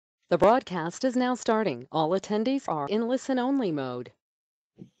The broadcast is now starting. All attendees are in listen-only mode.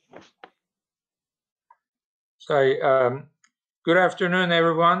 Sorry. Good afternoon,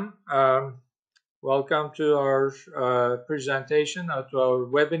 everyone. Welcome to our presentation, to our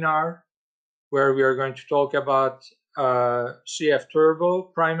webinar, where we are going to talk about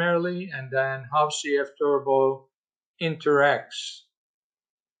CFturbo primarily, and then how CFturbo interacts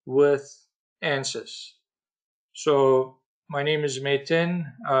with ANSYS. So my name is Metin.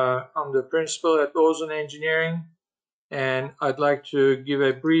 I'm the principal at Ozone Engineering, and I'd like to give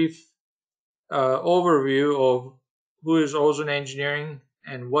a brief overview of who is Ozone Engineering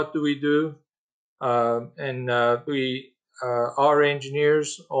and what do we do. We are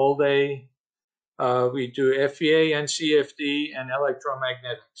engineers all day. We do FEA and CFD and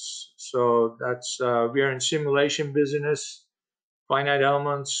electromagnetics. So that's we are in simulation business, finite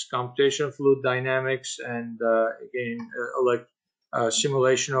elements, computational fluid dynamics, and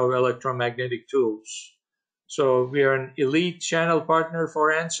simulation of electromagnetic tools. So we are an elite channel partner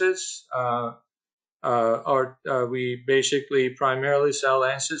for ANSYS. We basically primarily sell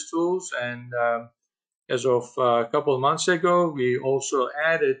ANSYS tools, and as of a couple of months ago, we also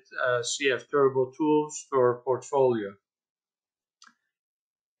added CFturbo tools to our portfolio.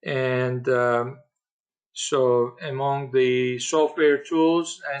 And so among the software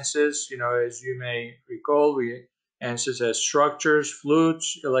tools, ANSYS, as you may recall, ANSYS has structures,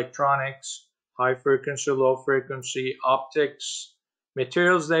 fluids, electronics, high frequency, low frequency, optics,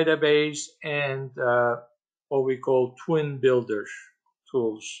 materials database, and what we call twin builder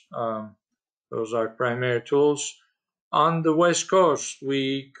tools. Those are primary tools. On the West Coast,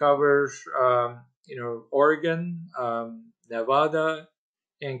 we cover Oregon, Nevada,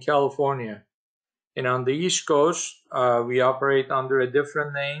 and California. And on the East Coast, we operate under a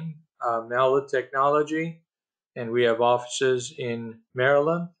different name, Mallet Technology, and we have offices in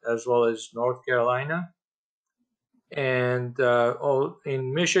Maryland as well as North Carolina. And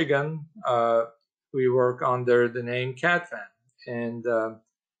in Michigan, we work under the name CATFAN. And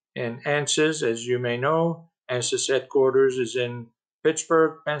ANSYS, as you may know, ANSYS headquarters is in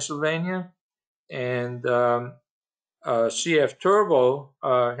Pittsburgh, Pennsylvania, and CFturbo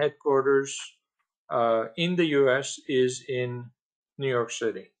headquarters in the U.S. is in New York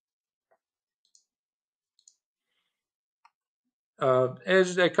City.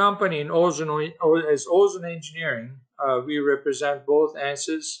 As a company in as Ozone Engineering, we represent both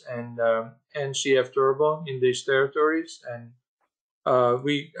ANSYS and CFturbo in these territories. And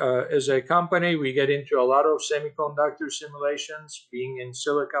as a company, we get into a lot of semiconductor simulations. Being in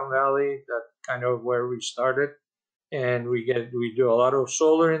Silicon Valley, that's kind of where we started. And we do a lot of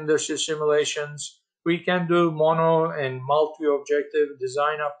solar industry simulations. We can do mono and multi-objective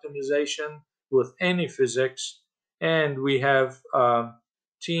design optimization with any physics. And we have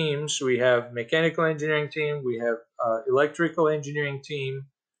teams. We have mechanical engineering team. We have electrical engineering team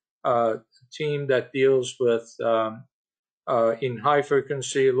that deals with in high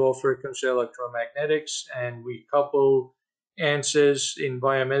frequency, low frequency electromagnetics, and we couple ANSYS in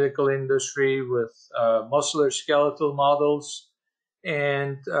biomedical industry with musculoskeletal models,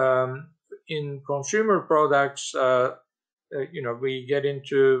 and in consumer products, we get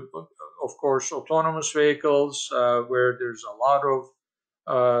into, of course, autonomous vehicles, where there's a lot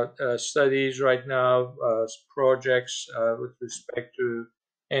of studies right now, projects with respect to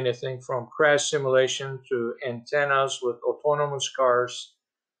anything from crash simulation to antennas with autonomous cars.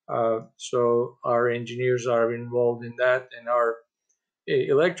 So our engineers are involved in that, and our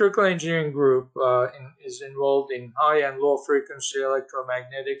electrical engineering group is involved in high and low frequency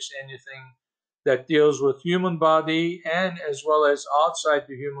electromagnetics, anything that deals with human body and as well as outside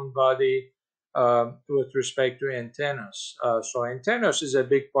the human body with respect to antennas. So antennas is a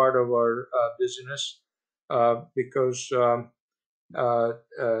big part of our business because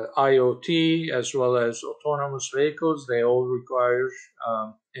IoT as well as autonomous vehicles, they all require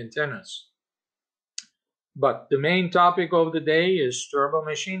antennas. But the main topic of the day is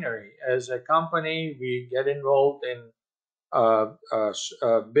turbomachinery. As a company, we get involved in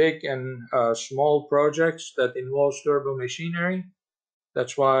big and small projects that involve turbomachinery.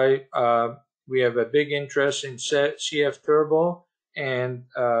 That's why we have a big interest in CFturbo and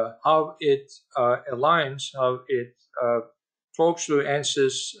how it aligns, how it talks to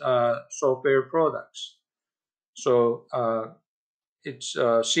ANSYS software products. So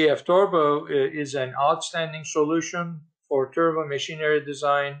CFturbo is an outstanding solution for turbomachinery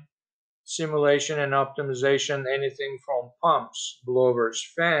design, simulation and optimization, anything from pumps, blowers,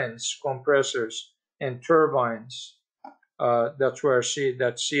 fans, compressors, and turbines. That's where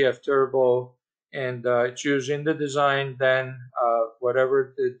CFturbo and it's used in the design. Then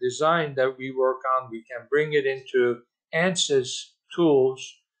whatever the design that we work on, we can bring it into ANSYS tools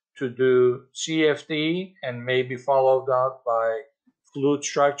to do CFD, and maybe followed up by fluid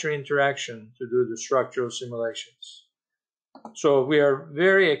structure interaction to do the structural simulations. So we are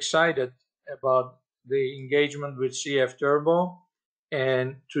very excited about the engagement with CFturbo.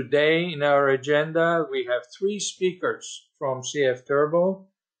 And today in our agenda, we have 3 speakers from CFturbo.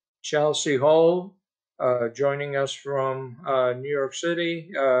 Chelsea Hall, joining us from New York City.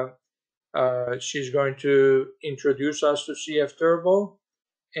 She's going to introduce us to CFturbo.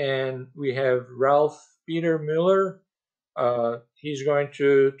 And we have Ralph Peter Mueller. He's going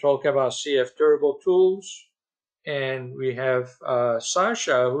to talk about CFturbo tools. And we have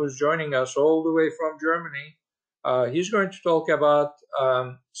Sasha, who's joining us all the way from Germany. He's going to talk about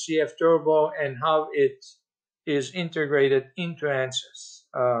CFturbo and how it is integrated into ANSYS.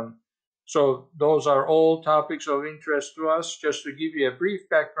 So those are all topics of interest to us. Just to give you a brief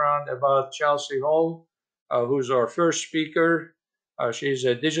background about Chelsea Hall, who's our first speaker. She's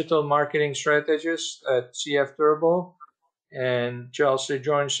a digital marketing strategist at CFturbo. And Chelsea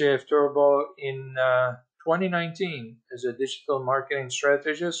joined CFturbo in 2019 as a digital marketing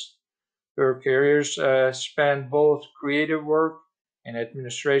strategist. Her careers span both creative work and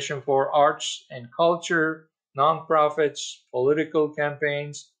administration for arts and culture, nonprofits, political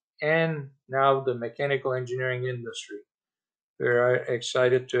campaigns, and now the mechanical engineering industry. We're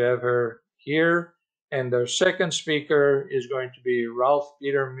excited to have her here. And our second speaker is going to be Ralph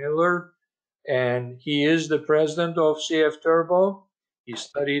Peter Mueller, and he is the president of CFturbo. He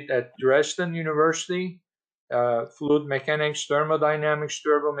studied at Dresden University, fluid mechanics, thermodynamics,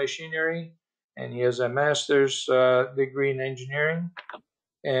 turbomachinery, and he has a master's degree in engineering.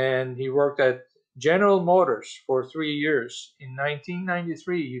 And he worked at General Motors for 3 years. In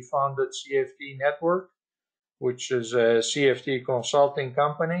 1993, he founded CFD Network, which is a CFD consulting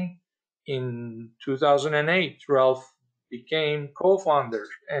company. In 2008, Ralph became co-founder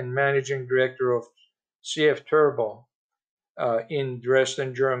and managing director of CFturbo in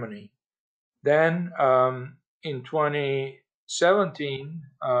Dresden, Germany. Then in 2017,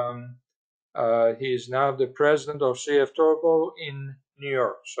 he is now the president of CFturbo in New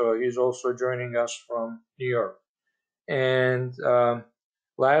York. So he's also joining us from New York. And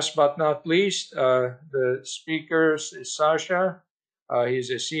last but not least, the speakers is Sasha. He's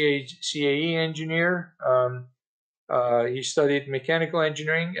a CAE engineer. He studied mechanical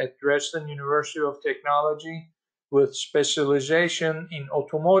engineering at Dresden University of Technology with specialization in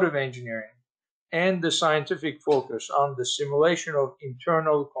automotive engineering and the scientific focus on the simulation of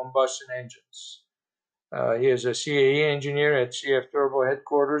internal combustion engines. He is a CAE engineer at CFturbo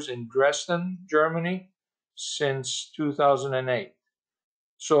headquarters in Dresden, Germany since 2008.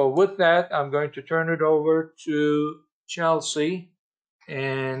 So with that, I'm going to turn it over to Chelsea.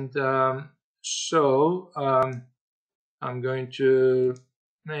 And I'm going to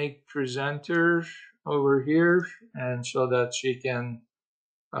make presenter over here, and so that she can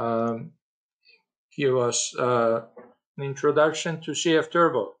give us an introduction to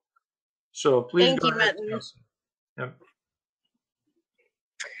CFturbo. So please Thank go you, ahead, Metin. Chelsea. Yep.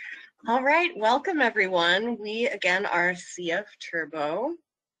 All right, welcome everyone. We again are CFturbo.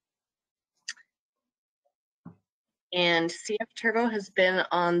 And CFturbo has been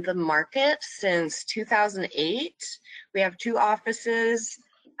on the market since 2008. We have 2 offices.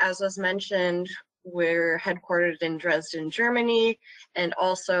 As was mentioned, we're headquartered in Dresden, Germany, and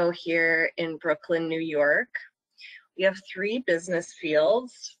also here in Brooklyn, New York. We have 3 business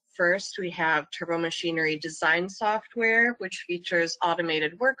fields. First, we have turbomachinery design software, which features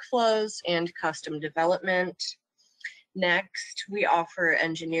automated workflows and custom development. Next, we offer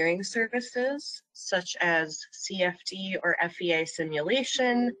engineering services such as CFD or FEA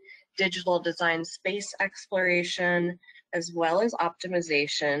simulation, digital design space exploration, as well as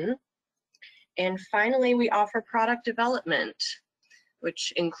optimization. And finally, we offer product development,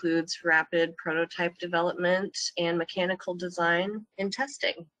 which includes rapid prototype development and mechanical design and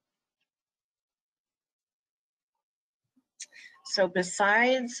testing. So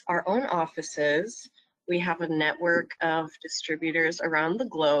besides our own offices, we have a network of distributors around the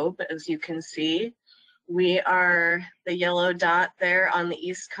globe. As you can see, we are the yellow dot there on the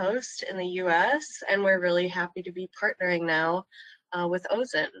East Coast in the US, and we're really happy to be partnering now with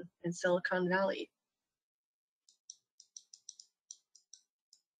Ozin in Silicon Valley.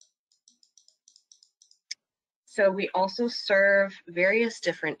 So we also serve various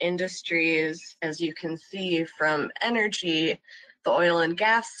different industries, as you can see, from energy, the oil and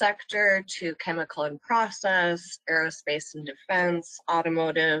gas sector, to chemical and process, aerospace and defense,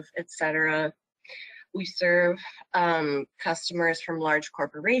 automotive, etc. We serve customers from large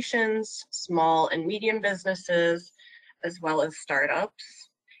corporations, small and medium businesses, as well as startups.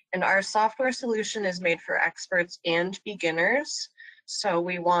 And our software solution is made for experts and beginners. So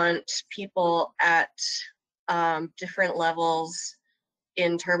we want people at different levels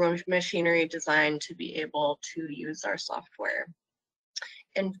in turbomachinery design to be able to use our software.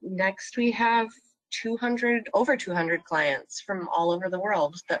 And next we have over 200 clients from all over the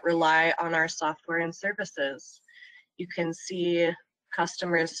world that rely on our software and services. You can see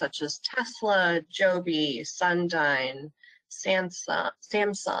customers such as Tesla, Joby, Sundyne,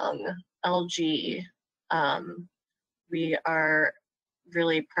 Samsung, LG. We are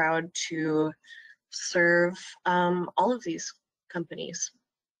really proud to serve all of these companies.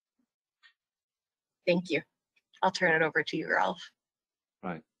 Thank you. I'll turn it over to you, Ralph.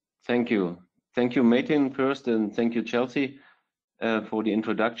 Right. Thank you. Thank you, Metin, first, and thank you, Chelsea, for the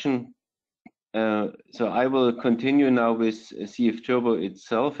introduction. So I will continue now with CFturbo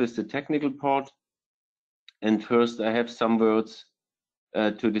itself, with the technical part. And first, I have some words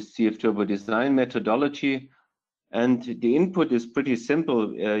to the CFturbo design methodology. And the input is pretty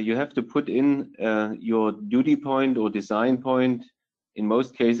simple. You have to put in your duty point or design point. In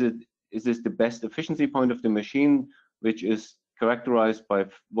most cases, is this the best efficiency point of the machine, which is characterized by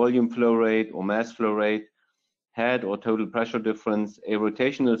volume flow rate or mass flow rate, head or total pressure difference, a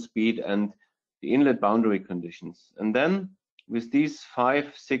rotational speed, and the inlet boundary conditions. And then with these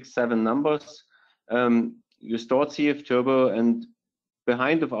 5, 6, 7 numbers, you start CFturbo, and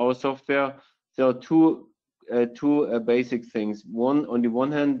behind of our software, there are two basic things. One, on the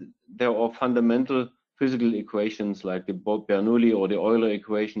one hand, there are fundamental physical equations like the Bernoulli or the Euler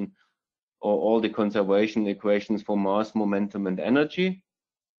equation, or all the conservation equations for mass, momentum, and energy.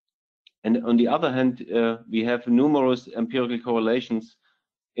 And on the other hand, we have numerous empirical correlations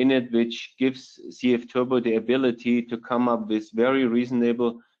in it, which gives CFturbo the ability to come up with very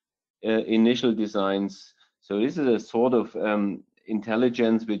reasonable initial designs. So this is a sort of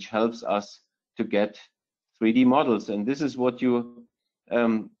intelligence which helps us to get 3D models, and this is what you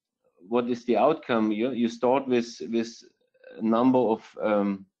what is the outcome. You start with a number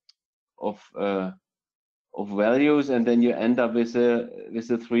of values, and then you end up with a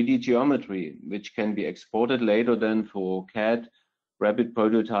 3D geometry, which can be exported later then for CAD, rapid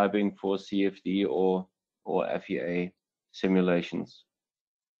prototyping for CFD or FEA simulations.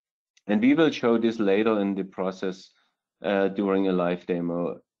 And we will show this later in the process during a live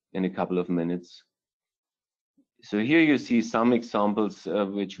demo in a couple of minutes. So here you see some examples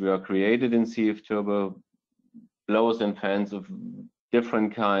which were created in CFturbo, blowers and fans of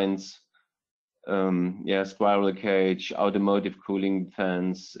different kinds, spiral cage, automotive cooling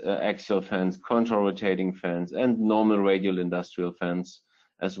fans, axial fans, contra-rotating fans, and normal radial industrial fans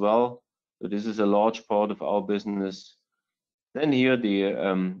as well. So this is a large part of our business. Then here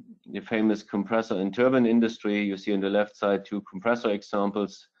the famous compressor and turbine industry. You see on the left side 2 compressor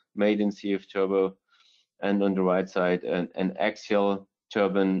examples made in CFturbo, and on the right side an axial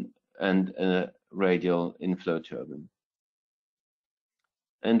turbine and a radial inflow turbine.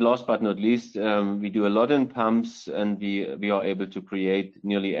 And last but not least, we do a lot in pumps, and we are able to create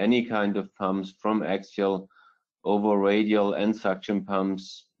nearly any kind of pumps, from axial over radial and suction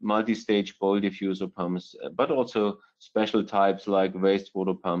pumps, multi-stage bowl diffuser pumps, but also special types like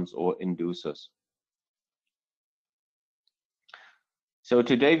wastewater pumps or inducers. So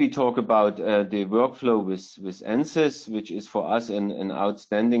today we talk about the workflow with ANSYS, which is for us an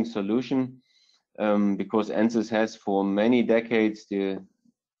outstanding solution, because ANSYS has for many decades the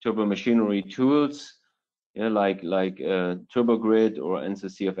turbomachinery tools, like TurboGrid or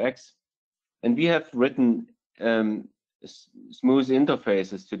ANSYS CFX, and we have written smooth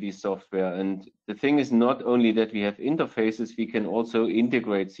interfaces to this software. And the thing is not only that we have interfaces, we can also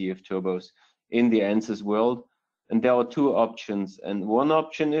integrate CFturbos in the ANSYS world. And there are 2 options, and one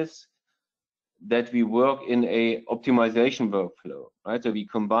option is that we work in a optimization workflow, right? So we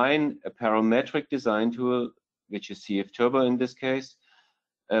combine a parametric design tool, which is CFturbo in this case,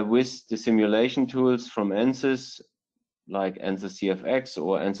 with the simulation tools from ANSYS, like ANSYS CFX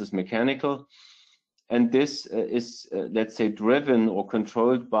or ANSYS Mechanical. And this is, let's say, driven or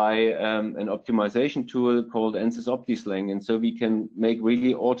controlled by an optimization tool called ANSYS OptiSlang. And so we can make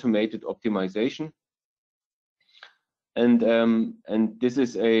really automated optimization. And this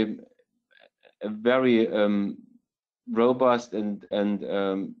is a very robust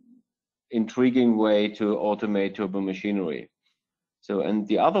and intriguing way to automate turbomachinery. So, and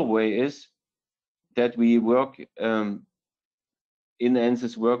the other way is that we work in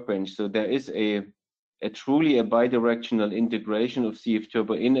ANSYS Workbench. So there is a truly a bidirectional integration of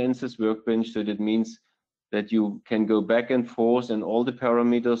CFturbo in ANSYS Workbench. So that means that you can go back and forth and all the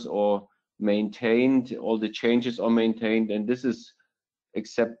parameters are maintained, all the changes are maintained, and this is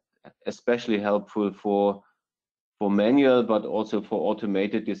especially helpful for manual, but also for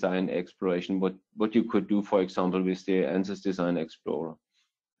automated design exploration, what you could do, for example, with the ANSYS Design Explorer.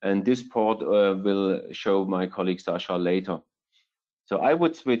 And this part will show my colleague Sasha later. So I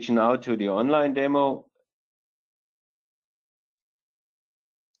would switch now to the online demo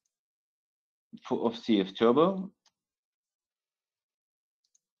of CFturbo.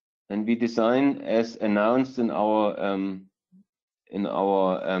 And we design, as announced in our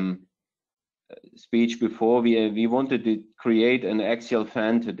speech before, we wanted to create an axial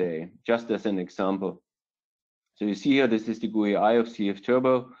fan today, just as an example. So you see here, this is the GUI of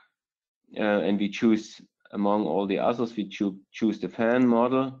CFturbo, and we choose among all the others, we choose the fan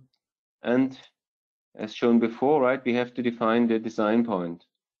model, and as shown before, right, we have to define the design point,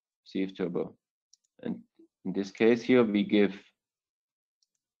 CFturbo, and in this case here we give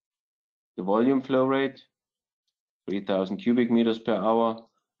the volume flow rate, 3,000 cubic meters per hour,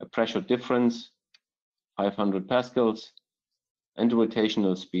 a pressure difference, 500 pascals, and the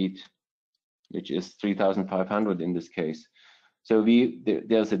rotational speed, which is 3,500 in this case. So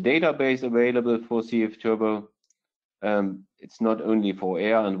there's a database available for CFturbo. It's not only for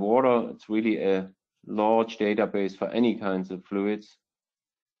air and water, it's really a large database for any kinds of fluids.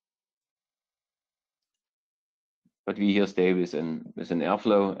 But we here stay with an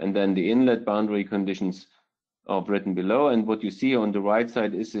airflow, and then the inlet boundary conditions are written below. And what you see on the right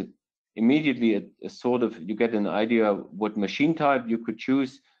side is immediately a sort of, you get an idea what machine type you could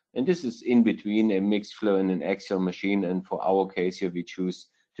choose. And this is in between a mixed flow and an axial machine. And for our case here, we choose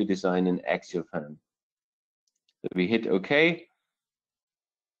to design an axial fan. So we hit OK.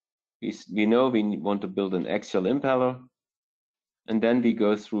 We know we want to build an axial impeller. And then we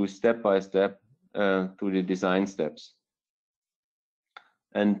go through step by step through the design steps.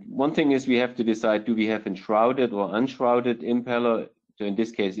 And one thing is we have to decide, do we have a shrouded or unshrouded impeller? So in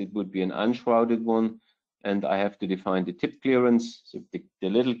this case, it would be an unshrouded one. And I have to define the tip clearance, so the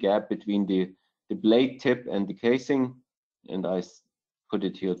little gap between the blade tip and the casing. And I put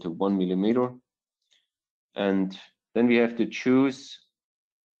it here to 1 millimeter. And then we have to choose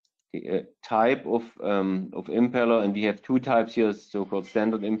the type of impeller. And we have two types here, so-called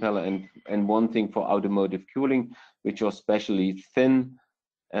standard impeller and one thing for automotive cooling, which are specially thin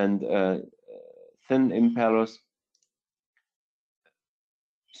and thin impellers.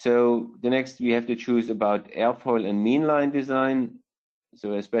 So the next we have to choose about airfoil and mean line design.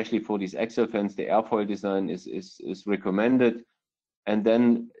 So especially for these axial fans, the airfoil design is recommended. And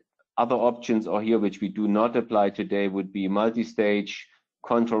then other options are here, which we do not apply today, would be multi-stage,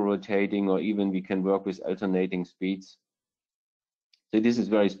 contour rotating, or even we can work with alternating speeds. So this is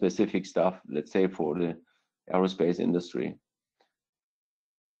very specific stuff, let's say, for the aerospace industry.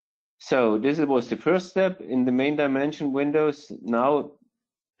 So this was the first step in the main dimension windows. Now,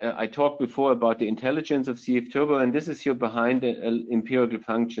 I talked before about the intelligence of CFturbo, and this is here behind the empirical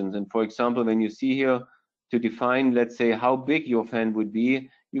functions. And for example, when you see here to define, let's say, how big your fan would be,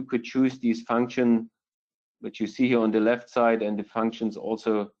 you could choose these functions, which you see here on the left side, and the functions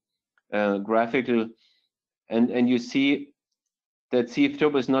also graphical. And you see that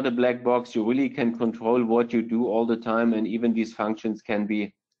CFturbo is not a black box. You really can control what you do all the time, and even these functions can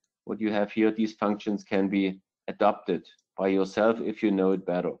be, what you have here, these functions can be adopted by yourself if you know it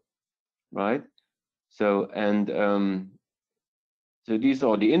better, right? So, and so these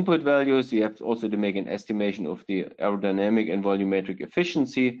are the input values. You have also to make an estimation of the aerodynamic and volumetric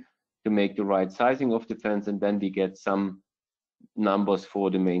efficiency to make the right sizing of the fans, and then we get some numbers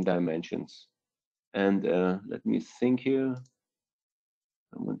for the main dimensions. And let me think here.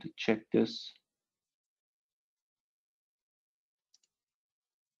 I want to check this.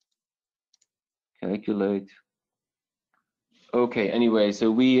 Calculate. Okay, anyway, so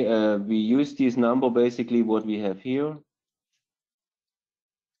we use this number, basically what we have here.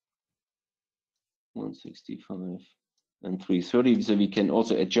 165 and 330. So we can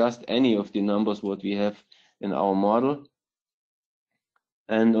also adjust any of the numbers what we have in our model.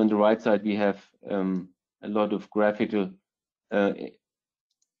 And on the right side, we have a lot of graphical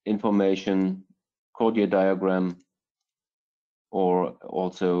information, Cordier diagram, or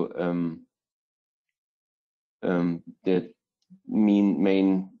also the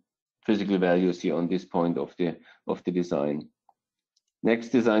main physical values here on this point of the design. Next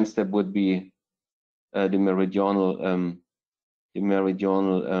design step would be the meridional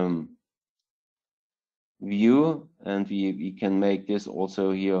view, and we can make this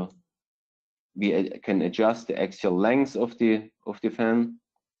also here we can adjust the axial length of the fan.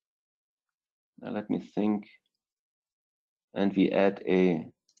 Now let me think. And we add a,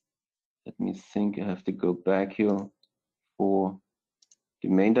 let me think, I have to go back here for the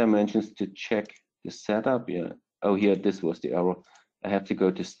main dimensions to check the setup. Yeah. Oh, here, this was the error. I have to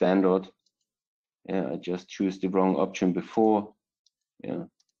go to standard. Yeah, I just choose the wrong option before. Yeah,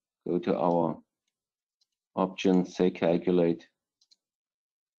 go to our options, say calculate,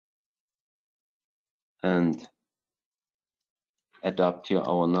 and adapt here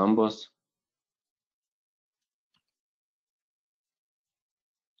our numbers.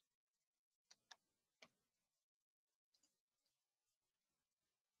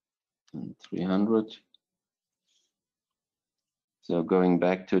 And 300. So going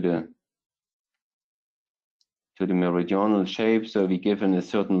back to the meridional shape, so we given a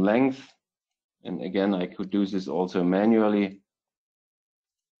certain length, and again I could do this also manually.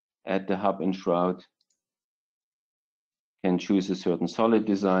 Add the hub and shroud. Can choose a certain solid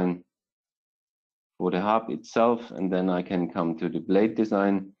design for the hub itself, and then I can come to the blade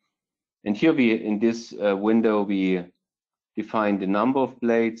design. And here we, in this window, we define the number of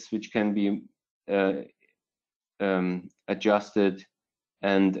blades which can be adjusted,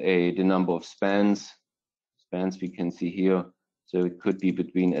 and the number of spans. Spans we can see here. So it could be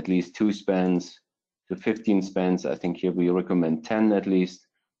between at least 2 spans to 15 spans. I think here we recommend 10 at least.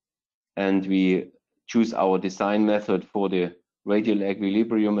 And we choose our design method for the radial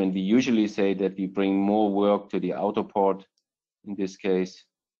equilibrium, and we usually say that we bring more work to the outer part in this case,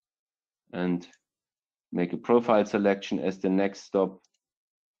 and make a profile selection as the next stop.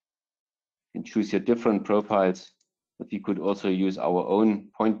 You can choose here different profiles, but we could also use our own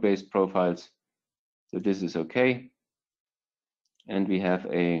point-based profiles. So this is okay. And we have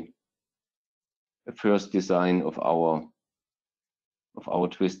a first design of our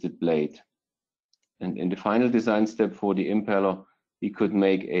twisted blade. And in the final design step for the impeller, we could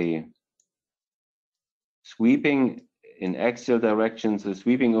make a sweeping in axial directions. The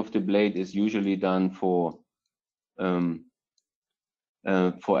sweeping of the blade is usually done for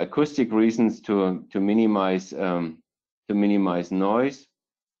acoustic reasons, to minimize noise,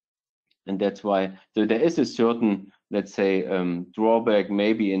 and that's why. So there is a certain, let's say, drawback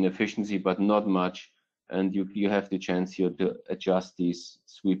maybe in efficiency, but not much. And you have the chance here to adjust these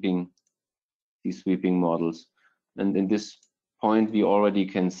sweeping models. And in this point, we already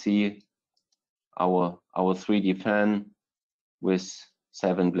can see our 3D fan with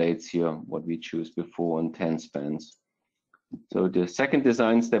 7 blades here, what we choose before, and 10 spans. So the second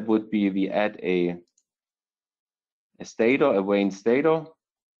design step would be we add a stator, a vane stator,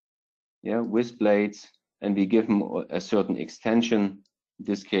 yeah, with blades, and we give them a certain extension. In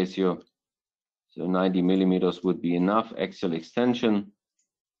this case here, so 90 millimeters would be enough axial extension.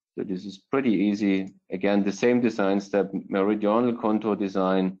 So this is pretty easy. Again, the same design step, meridional contour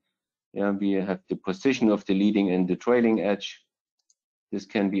design. Yeah, we have the position of the leading and the trailing edge. This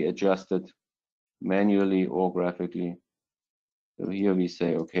can be adjusted manually or graphically. So here we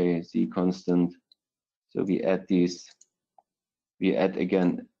say, okay, Z constant. So we add these. We add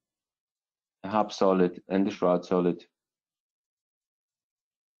again a hub solid and the shroud solid.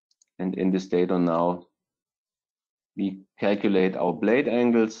 And in the stator now, we calculate our blade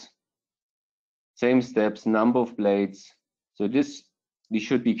angles. Same steps, number of blades. So this, we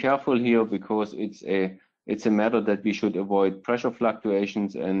should be careful here because it's a matter that we should avoid pressure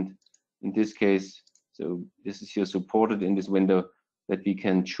fluctuations. And in this case, so this is here supported in this window, that we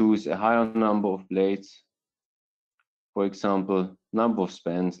can choose a higher number of blades. For example, number of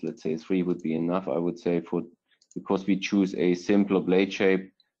spans, let's say 3 would be enough, I would say, because we choose a simpler blade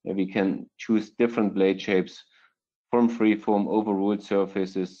shape. And we can choose different blade shapes from freeform, overruled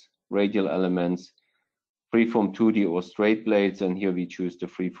surfaces, radial elements, freeform 2D or straight blades, and here we choose the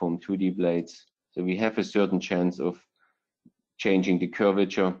freeform 2D blades. So we have a certain chance of changing the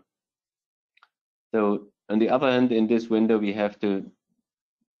curvature. So on the other hand, in this window, we have to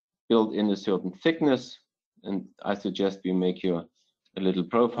build in a certain thickness, and I suggest we make here a little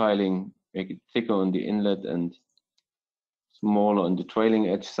profiling, make it thicker on the inlet and smaller on the trailing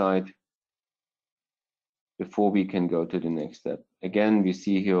edge side before we can go to the next step. Again, we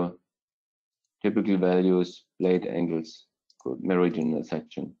see here typical values, blade angles, meridional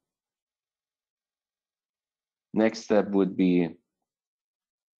section. Next step would be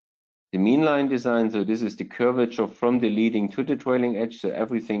the mean line design. So this is the curvature from the leading to the trailing edge. So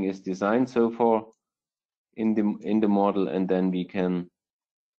everything is designed so far in the model, and then we can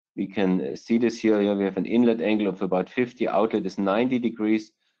see this here. Here we have an inlet angle of about 50, outlet is 90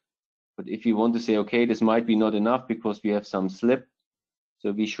 degrees. But if you want to say, okay, this might be not enough because we have some slip,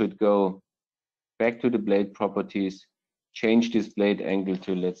 so we should go back to the blade properties, change this blade angle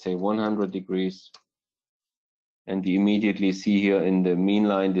to, let's say, 100 degrees. And we immediately see here in the mean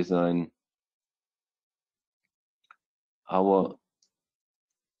line design our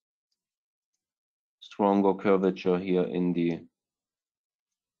stronger curvature here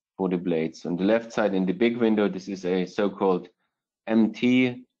for the blades. On the left side in the big window, this is a so-called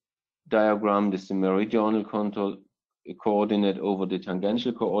MT diagram. This is the meridional contour coordinate over the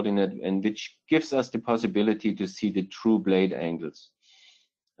tangential coordinate, and which gives us the possibility to see the true blade angles.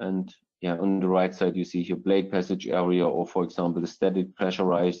 And yeah, on the right side you see here blade passage area, or for example the static pressure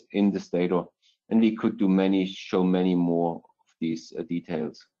rise in the stator, and we could show many more of these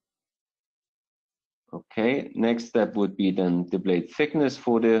details. Okay, next step would be then the blade thickness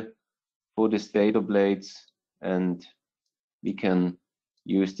for the stator blades, and we can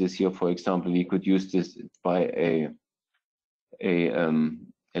use this here. For example, we could use this by a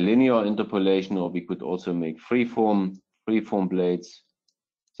linear interpolation, or we could also make freeform blades.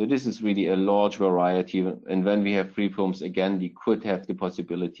 So this is really a large variety, and when we have freeforms, again, we could have the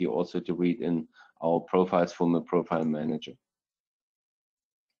possibility also to read in our profiles from a profile manager.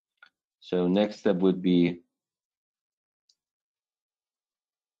 So next step would be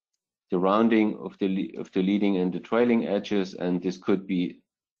the rounding of the leading and the trailing edges, and this could be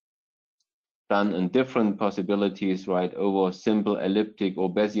done in different possibilities, right, over simple elliptic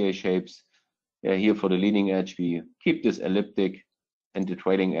or Bezier shapes. Here for the leading edge, we keep this elliptic, and the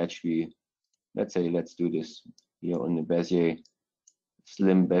trailing edge, let's do this here on the Bezier,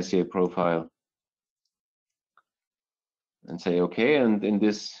 slim Bezier profile, and say okay. And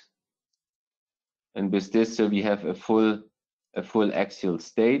with this, so we have a full axial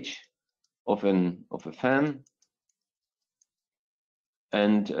stage of a fan.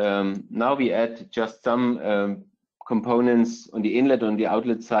 And now we add just some components on the inlet, on the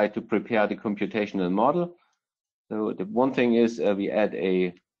outlet side, to prepare the computational model. So the one thing is we add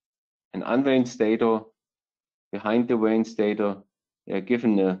an unvaned stator behind the vaned stator,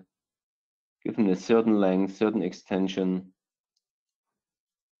 given a certain length, certain extension,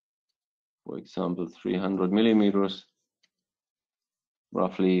 for example 300 millimeters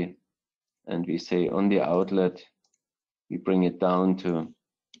roughly, and we say on the outlet we bring it down to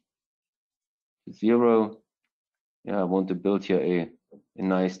 0. I want to build here a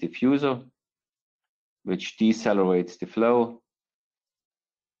nice diffuser which decelerates the flow.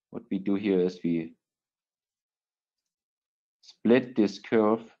 What we do here is we split this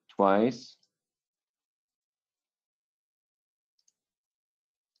curve twice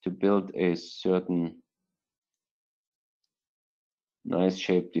to build a certain nice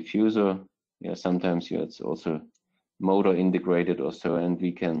shaped diffuser. Sometimes it's also motor integrated or so, and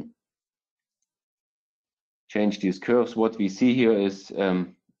we can change these curves. What we see here is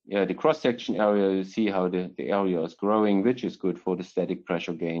the cross-section area. You see how the area is growing, which is good for the static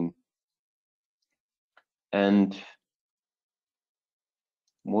pressure gain. And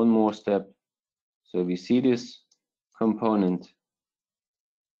one more step. So we see this component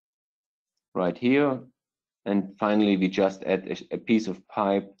right here, and finally we just add a piece of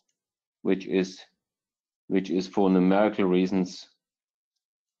pipe which is for numerical reasons,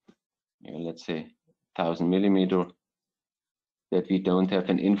 let's say 1000 millimeter, that we don't have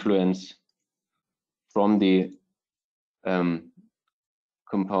an influence from the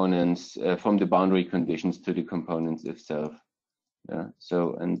components, from the boundary conditions to the components itself.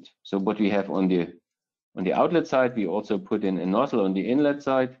 So what we have on the outlet side, we also put in a nozzle on the inlet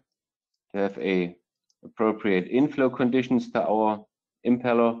side to have a appropriate inflow conditions to our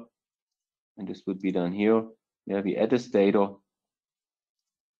impeller, and this would be done here. We add a stator,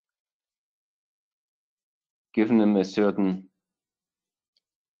 given them a certain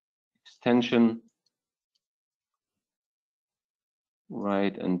extension,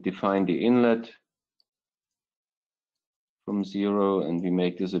 right, and define the inlet from 0, and we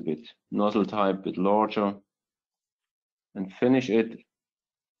make this a bit nozzle type, a bit larger, and finish it.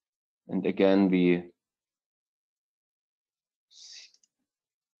 And again, we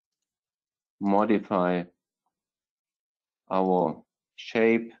modify our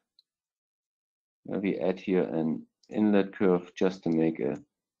shape. We add here an inlet curve just to make a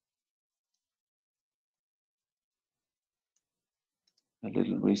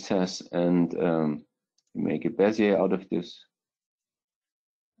little recess, and we make a Bezier out of this.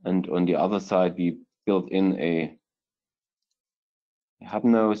 And on the other side, we built in a hub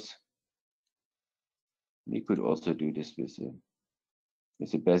nose. We could also do this with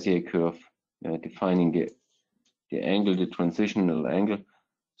a Bezier curve, defining the angle, the transitional angle.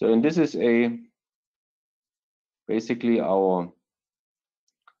 So, and this is basically our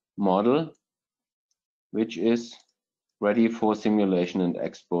model which is ready for simulation and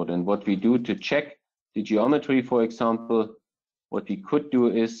export. And what we do to check the geometry, for example, what we could do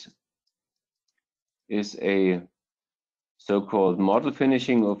is a so-called model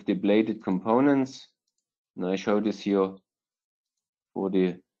finishing of the bladed components. And I show this here for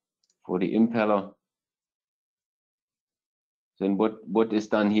the impeller. Then what is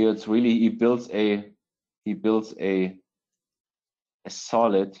done here? It's really he builds a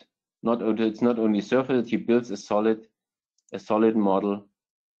solid. It's not only surface. He builds a solid model,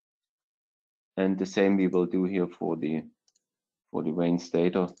 and the same we will do here for the vane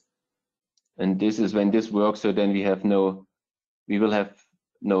stator. And this is when this works. So then we will have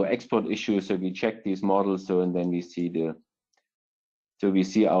no export issues. So we check these models. So and then we see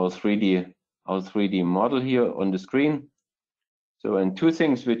our 3D model here on the screen. So, and two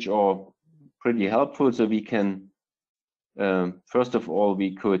things which are pretty helpful. So we can, first of all,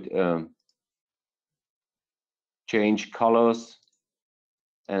 we could change colors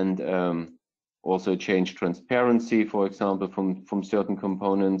and also change transparency, for example, from certain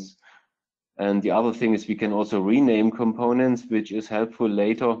components. And the other thing is we can also rename components, which is helpful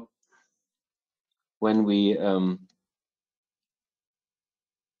later when we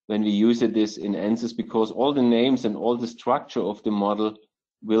use this in ANSYS, because all the names and all the structure of the model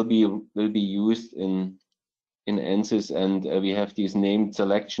will be used in ANSYS, and we have this named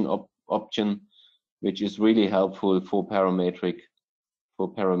selection option, which is really helpful for parametric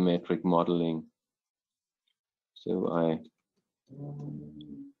modeling. So I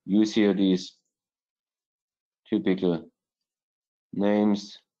use here these typical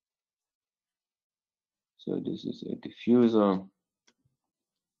names. So this is a diffuser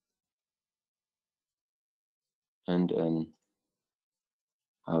and an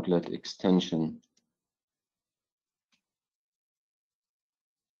outlet extension.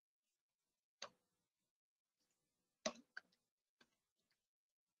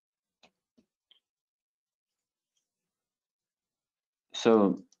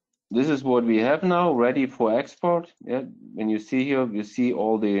 So this is what we have now ready for export. Yeah, when you see here, you see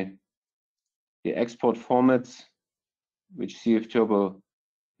all the export formats which CFturbo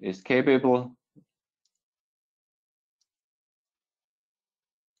is capable.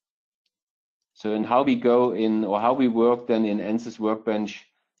 So, and how we go in, or how we work then in ANSYS Workbench.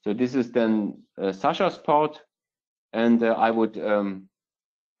 So this is then Sasha's part, and I would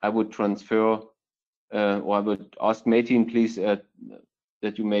transfer, or I would ask Metin, please, that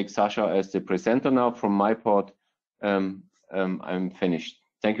you make Sasha as the presenter now. From my part, I'm finished.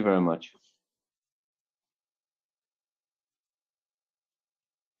 Thank you very much.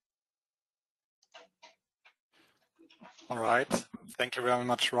 All right, thank you very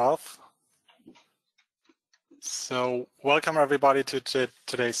much, Ralph. So welcome everybody to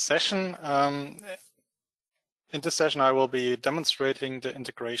today's session. In this session, I will be demonstrating the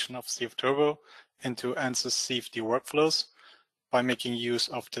integration of CFturbo into ANSYS CFD workflows by making use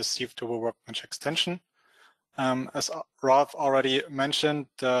of the CFturbo Workbench extension. As Ralph already mentioned,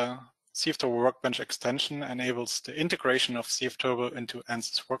 the CFturbo Workbench extension enables the integration of CFturbo into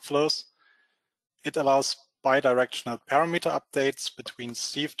ANSYS workflows. It allows bidirectional parameter updates between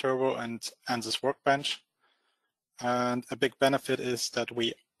CFturbo and ANSYS Workbench. And a big benefit is that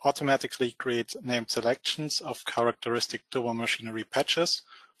we automatically create named selections of characteristic turbomachinery patches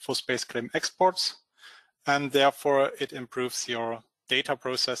for space claim exports. And therefore, it improves your data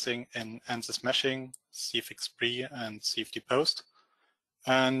processing in ANSYS meshing, CFX pre, and CFD post.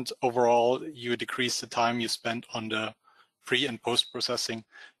 And overall, you decrease the time you spend on the pre and post processing,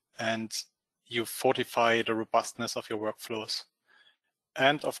 and you fortify the robustness of your workflows.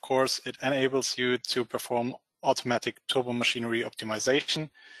 And of course, it enables you to perform automatic turbomachinery optimization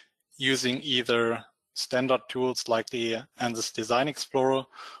using either standard tools like the ANSYS Design Explorer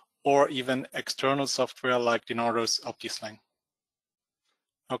or even external software like Dynardo's OptiSlang.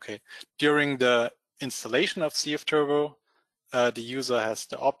 Okay, during the installation of CFturbo, the user has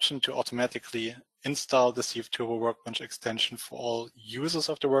the option to automatically install the CFturbo Workbench extension for all users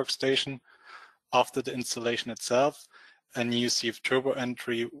of the workstation. After the installation itself, a new CFturbo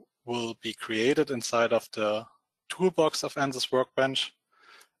entry will be created inside of the toolbox of ANSYS Workbench.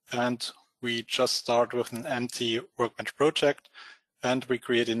 And we just start with an empty Workbench project, and we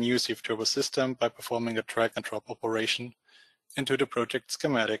create a new CFturbo system by performing a drag and drop operation into the project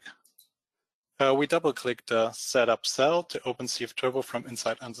schematic. We double-click the setup cell to open CFturbo from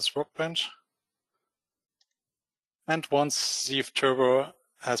inside ANSYS Workbench. And once CFturbo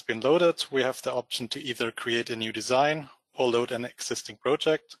has been loaded, we have the option to either create a new design or load an existing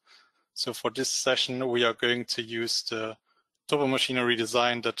project. So for this session, we are going to use the turbomachinery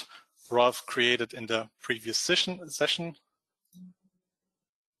design that Ralph created in the previous session.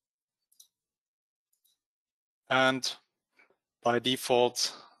 And by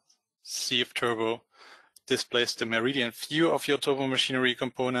default, CFturbo displays the meridian view of your turbomachinery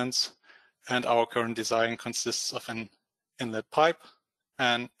components, and our current design consists of an inlet pipe,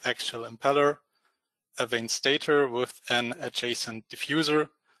 an axial impeller, a vane stator with an adjacent diffuser,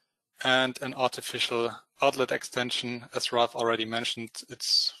 and an artificial outlet extension. As Ralph already mentioned,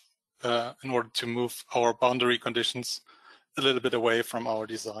 it's in order to move our boundary conditions a little bit away from our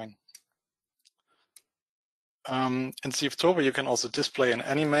design. In CFturbo, you can also display and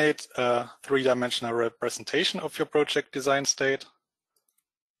animate a three-dimensional representation of your project design state.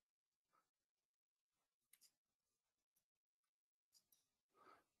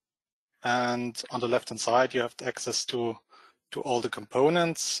 And on the left-hand side, you have access to all the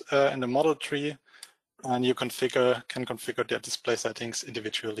components in the model tree, and you can configure their display settings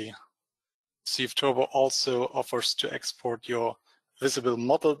individually. CFturbo also offers to export your visible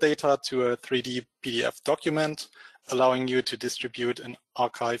model data to a 3D PDF document, allowing you to distribute and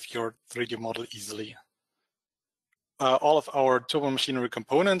archive your 3D model easily. All of our turbomachinery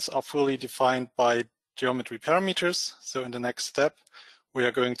components are fully defined by geometry parameters. So in the next step, we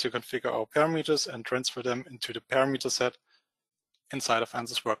are going to configure our parameters and transfer them into the parameter set inside of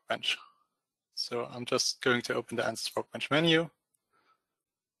ANSYS Workbench. So I'm just going to open the ANSYS Workbench menu.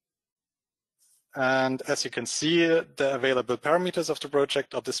 And as you can see, the available parameters of the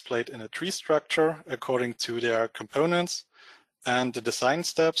project are displayed in a tree structure according to their components and the design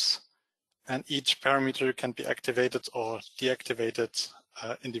steps. And each parameter can be activated or deactivated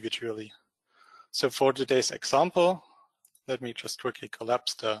individually. So for today's example, let me just quickly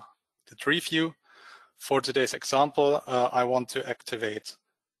collapse the tree view. For today's example, I want to activate,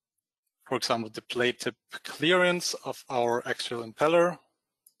 for example, the plate tip clearance of our axial impeller.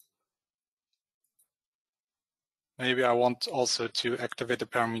 Maybe I want also to activate the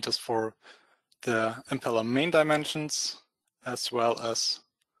parameters for the impeller main dimensions, as well as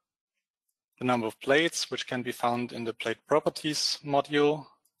the number of plates, which can be found in the plate properties module.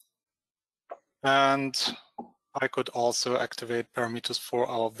 And I could also activate parameters for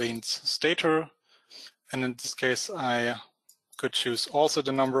our vanes stator. And in this case, I could choose also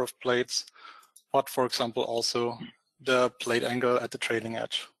the number of plates, but for example, also the plate angle at the trailing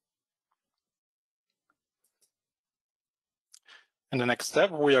edge. In the next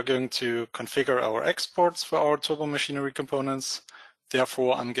step, we are going to configure our exports for our turbomachinery components.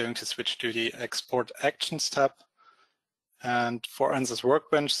 Therefore, I'm going to switch to the Export Actions tab. And for ANSYS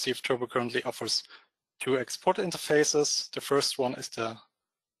Workbench, CFturbo currently offers two export interfaces. The first one is the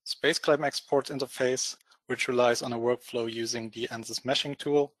Space Climb export interface, which relies on a workflow using the ANSYS meshing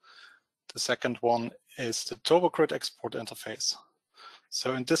tool. The second one is the TurboGrid export interface.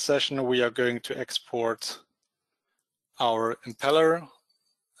 So in this session, we are going to export our impeller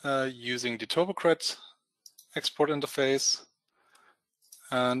using the TurboGrid export interface.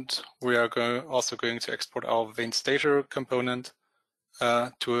 And we are also going to export our vane stator component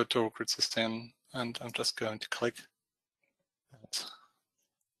to a TurboGrid system. And I'm just going to click that.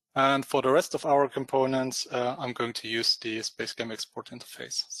 And for the rest of our components, I'm going to use the SpaceCam export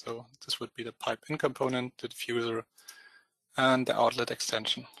interface. So this would be the pipe in component, the diffuser, and the outlet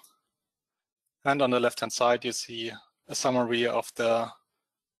extension. And on the left-hand side, you see a summary of the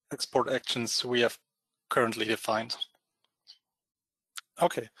export actions we have currently defined.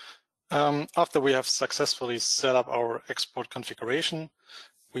 Okay, after we have successfully set up our export configuration,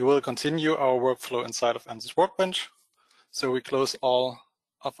 we will continue our workflow inside of ANSYS Workbench. So we close all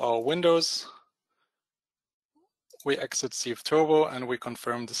of our windows, we exit CFturbo, and we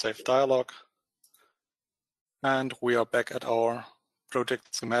confirm the save dialog. And we are back at our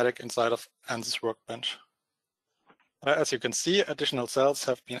project schematic inside of ANSYS Workbench. As you can see, additional cells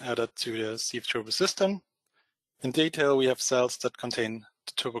have been added to the CFturbo system. In detail, we have cells that contain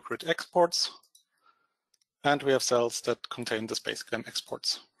the TurboGrid exports, and we have cells that contain the SpaceCam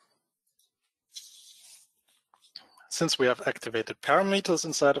exports. Since we have activated parameters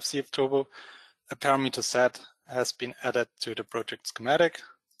inside of CFturbo, a parameter set has been added to the project schematic.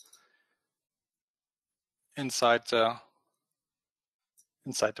 Inside the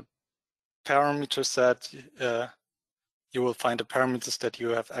parameter set, you will find the parameters that you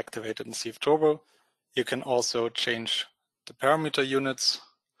have activated in CFturbo. You can also change the parameter units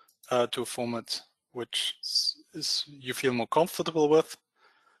to a format which you feel more comfortable with.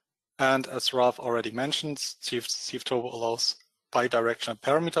 And as Ralph already mentioned, CFturbo allows bidirectional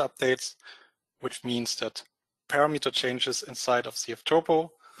parameter updates, which means that parameter changes inside of CFturbo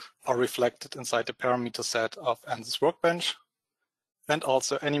are reflected inside the parameter set of ANSYS Workbench. and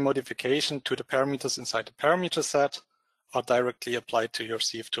also any modification to the parameters inside the parameter set are directly applied to your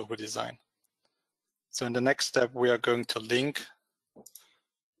CFturbo design. So in the next step, we are going to link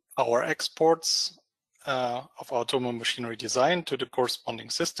our exports of our turbomachinery design to the corresponding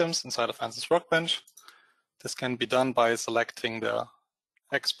systems inside of ANSYS Workbench. This can be done by selecting the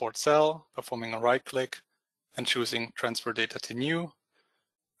export cell, performing a right click, and choosing transfer data to new.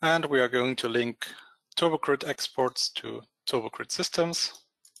 And we are going to link TurboCrit exports to TurboCrit systems.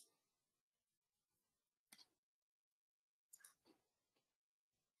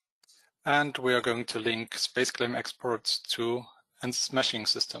 And we are going to link SpaceClaim exports to ANSYS meshing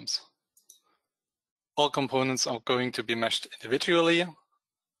systems. All components are going to be meshed individually.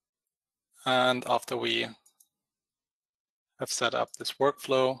 And after we have set up this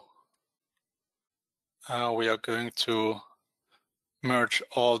workflow, we are going to merge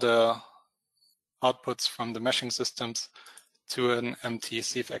all the outputs from the meshing systems to an empty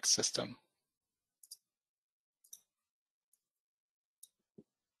CFX system.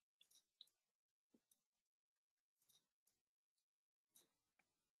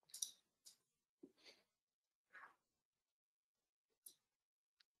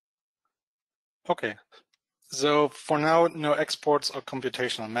 Okay, so for now, no exports or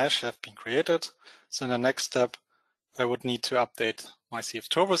computational mesh have been created. So in the next step, I would need to update my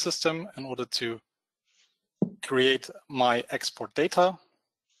CFturbo system in order to create my export data.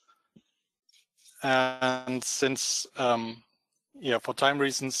 And since, for time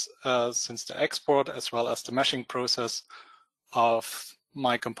reasons, since the export as well as the meshing process of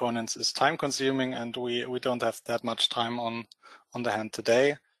my components is time consuming and we don't have that much time on the hand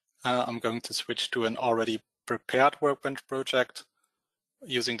today, I'm going to switch to an already prepared Workbench project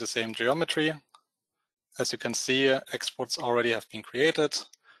using the same geometry. As you can see, exports already have been created.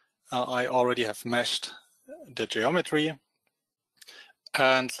 I already have meshed the geometry.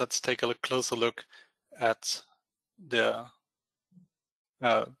 And let's take a closer look at the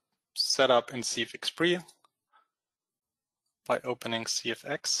setup in CFX by opening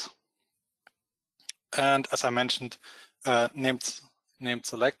CFX. And as I mentioned, named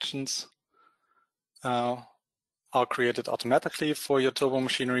selections are created automatically for your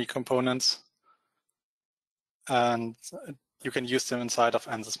turbomachinery components. And you can use them inside of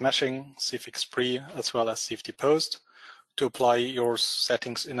ANSYS meshing, CFX as well as CFD-post to apply your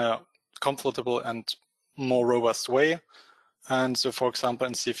settings in a comfortable and more robust way. And so, for example,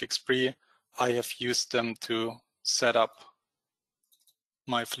 in CFX I have used them to set up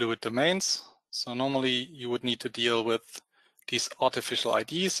my fluid domains. So normally you would need to deal with these artificial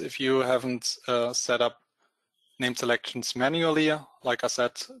IDs if you haven't set up named selections manually. Like I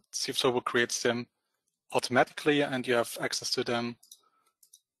said, CFturbo creates them automatically and you have access to them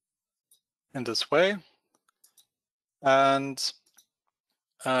in this way. And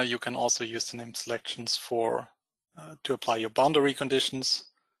you can also use the named selections for to apply your boundary conditions.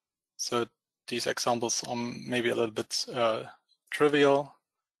 So these examples are maybe a little bit trivial.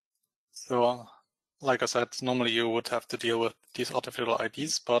 So like I said, normally you would have to deal with these artificial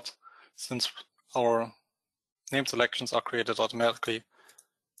IDs, but since our name selections are created automatically,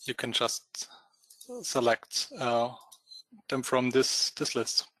 you can just select them from this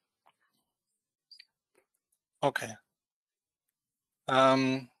list. Okay.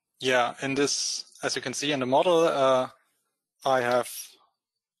 Yeah, in this, as you can see in the model, I have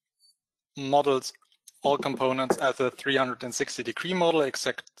modeled all components as a 360-degree model,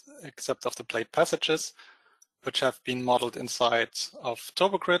 except of the plate passages, which have been modeled inside of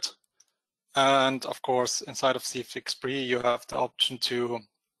TurboCrit. And of course, inside of CFX you have the option to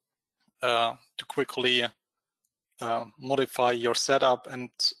quickly modify your setup and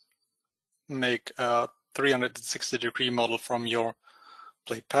make a 360-degree model from your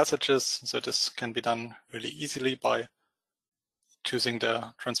plate passages. So this can be done really easily by choosing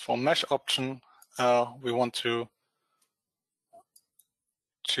the transform mesh option. We want to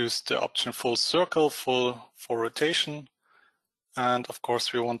choose the option full circle, full rotation. And of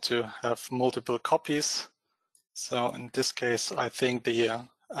course, we want to have multiple copies. So in this case, I think the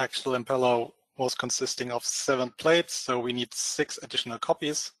actual impeller was consisting of 7 plates. So we need 6 additional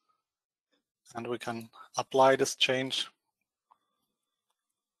copies. And we can apply this change.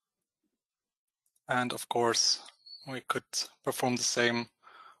 And of course, we could perform the same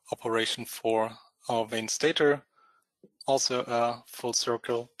operation for our vane stator. Also a full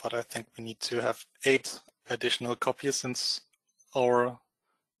circle, but I think we need to have 8 additional copies since our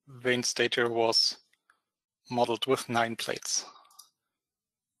vane stator was modeled with 9 plates.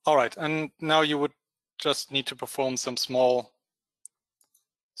 All right, and now you would just need to perform some small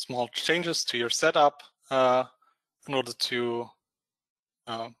changes to your setup in order to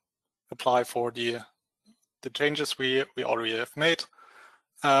apply for the changes we already have made.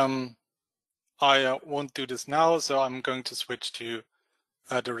 I won't do this now, so I'm going to switch to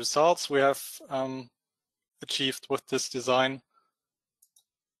the results we have achieved with this design.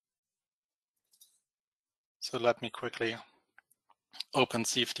 So let me quickly open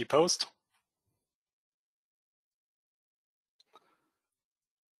CFD post.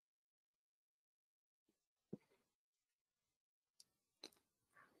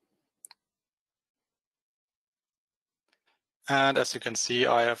 And as you can see,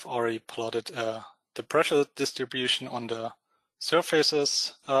 I have already plotted the pressure distribution on the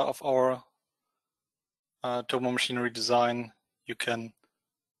surfaces of our turbomachinery design. You can,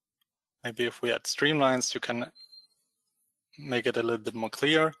 maybe if we add streamlines, you can make it a little bit more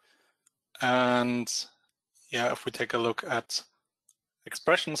clear. And yeah, if we take a look at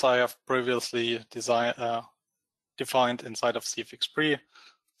expressions I have previously defined inside of CFX-Pre.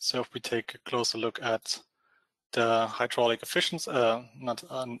 So if we take a closer look at the hydraulic efficiency, at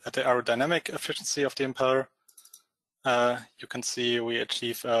the aerodynamic efficiency of the impeller, you can see we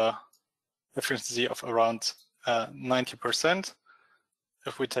achieve efficiency of around 90%.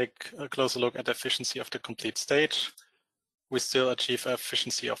 If we take a closer look at the efficiency of the complete stage, we still achieve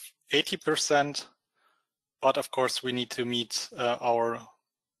efficiency of 80%. But of course, we need to meet our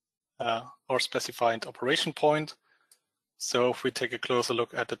specified operation point. So if we take a closer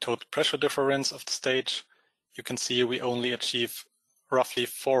look at the total pressure difference of the stage, you can see we only achieve roughly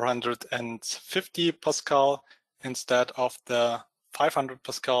 450 Pascal instead of the 500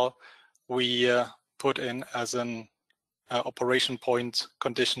 Pascal we put in as an operation point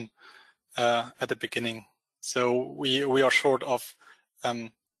condition at the beginning. So we are short of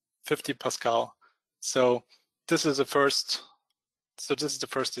 50 Pascal. So this is the first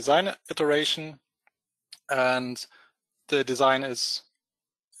design iteration, and the design is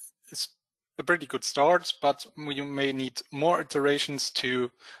a pretty good start, but we may need more iterations to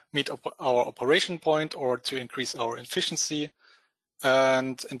meet our operation point or to increase our efficiency.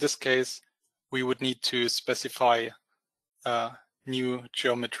 And in this case, we would need to specify new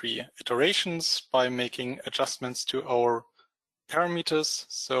geometry iterations by making adjustments to our parameters.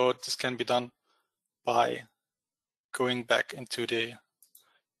 So this can be done by going back into the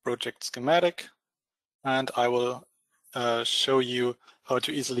project schematic, and I will show you how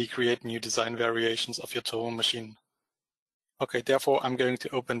to easily create new design variations of your turbo machine. Okay, therefore I'm going to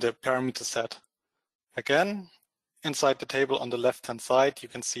open the parameter set again. Inside the table on the left-hand side, you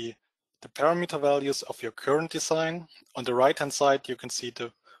can see the parameter values of your current design. On the right-hand side, you can see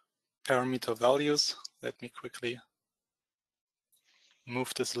the parameter values. Let me quickly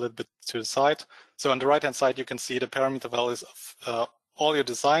move this a little bit to the side. So on the right-hand side, you can see the parameter values of all your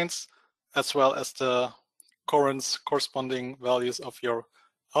designs, as well as the corresponding values of your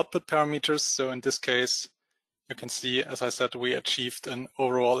output parameters. So in this case, you can see, as I said, we achieved an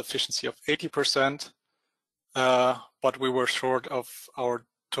overall efficiency of 80%, but we were short of our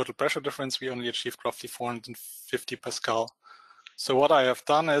total pressure difference. We only achieved roughly 450 Pascal. So what I have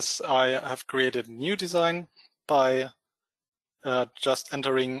done is I have created a new design by just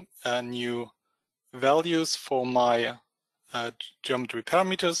entering new values for my geometry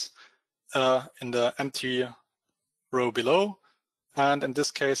parameters in the empty row below. And in this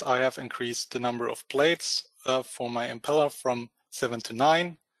case, I have increased the number of plates for my impeller from 7 to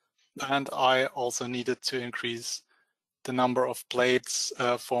 9. And I also needed to increase the number of plates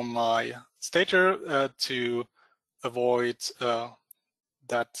for my stator to avoid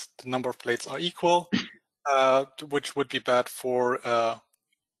that the number of plates are equal, which would be bad for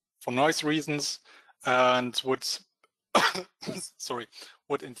noise reasons and would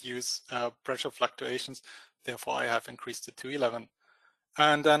would induce pressure fluctuations. Therefore, I have increased it to 11.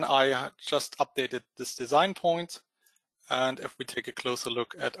 And then I just updated this design point. And if we take a closer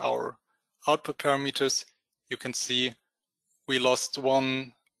look at our output parameters, you can see we lost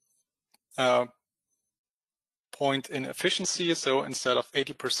one point in efficiency. So instead of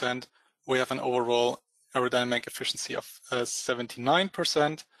 80%, we have an overall aerodynamic efficiency of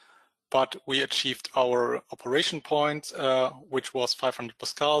 79%. But we achieved our operation point, which was 500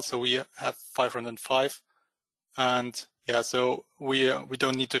 Pascal. So we have 505. And yeah, so we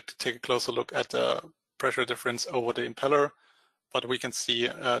don't need to take a closer look at the pressure difference over the impeller, but we can see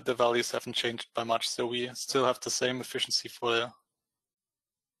the values haven't changed by much. So we still have the same efficiency for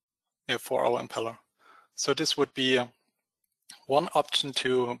our impeller. So this would be one option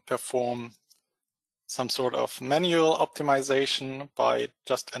to perform some sort of manual optimization by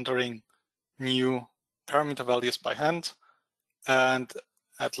just entering new parameter values by hand. And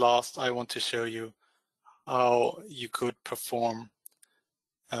at last, I want to show you how you could perform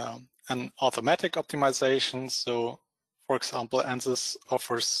an automatic optimization. So, for example, ANSYS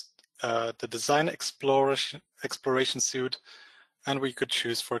offers the design exploration suite, and we could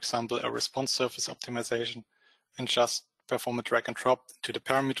choose, for example, a response surface optimization and just perform a drag and drop to the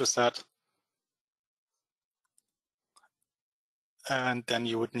parameter set. And then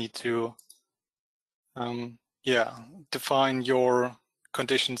you would need to define your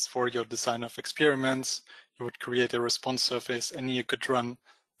conditions for your design of experiments. You would create a response surface, and you could run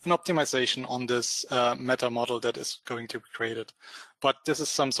an optimization on this meta model that is going to be created. But this is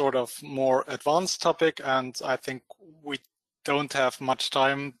some sort of more advanced topic, and I think we don't have much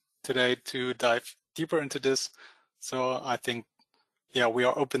time today to dive deeper into this. So I think, yeah, we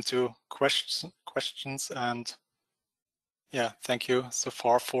are open to questions, and yeah, thank you so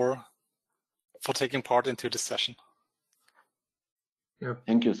far for taking part into this session. Yeah.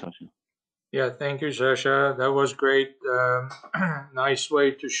 Thank you, Sasha. Yeah, thank you, Sasha. That was great. Nice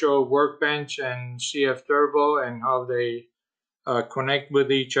way to show Workbench and CFturbo and how they connect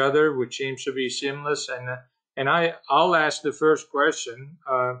with each other, which seems to be seamless. And I'll ask the first question.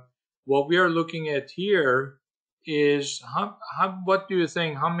 What we are looking at here is what do you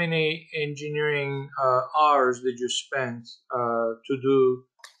think? How many engineering hours did you spend to do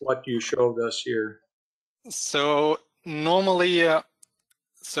what you showed us here? So normally,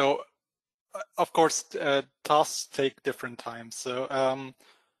 of course, tasks take different times. So,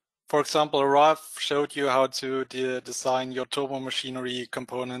 for example, Ralph showed you how to design your turbomachinery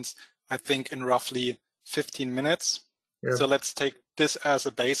components, I think in roughly 15 minutes. Yep. So let's take this as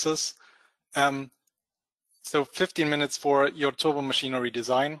a basis. So 15 minutes for your turbomachinery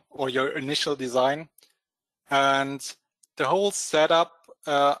design or your initial design. And the whole setup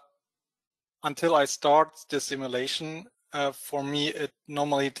until I start the simulation, for me, it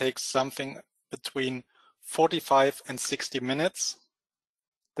normally takes something between 45 and 60 minutes,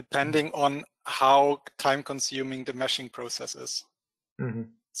 depending on how time-consuming the meshing process is. Mm-hmm.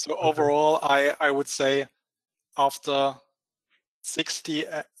 So overall, I would say after 60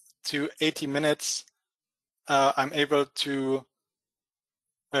 to 80 minutes, I'm able to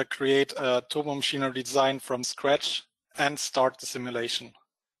create a turbomachinery design from scratch and start the simulation.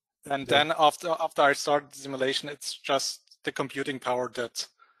 And then after I start the simulation, it's just the computing power that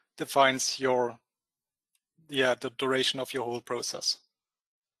defines the duration of your whole process.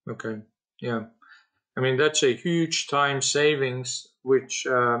 Okay. Yeah. I mean, that's a huge time savings, which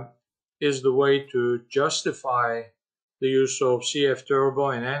is the way to justify the use of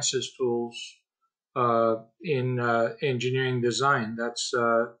CFturbo and ANSYS tools in engineering design. That's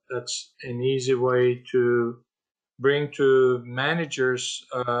an easy way to bring to managers'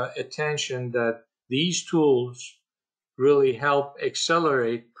 attention that these tools really help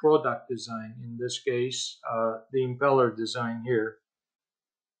accelerate product design, in this case, the impeller design here.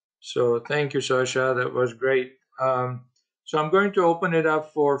 So thank you, Sasha. That was great. So I'm going to open it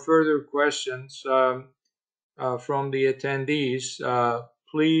up for further questions from the attendees.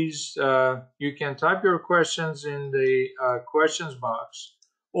 Please, you can type your questions in the questions box,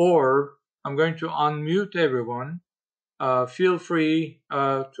 or I'm going to unmute everyone. Feel free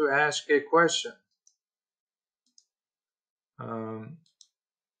to ask a question.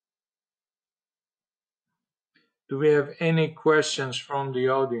 Do we have any questions from the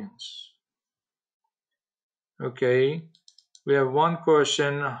audience? Okay, we have one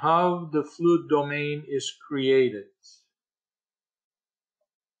question: how the fluid domain is created?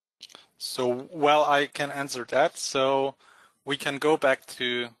 So, well, I can answer that. So we can go back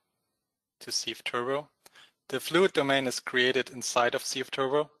to CFturbo. The fluid domain is created inside of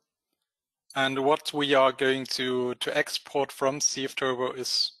CFturbo. And what we are going to export from CFturbo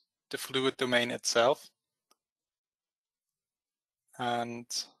is the fluid domain itself. And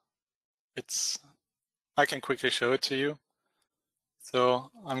I can quickly show it to you. So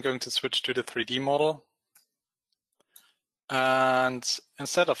I'm going to switch to the 3D model. And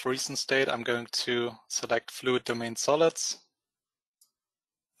instead of recent state, I'm going to select fluid domain solids.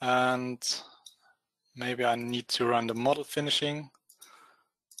 And maybe I need to run the model finishing.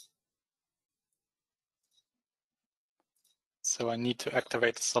 So I need to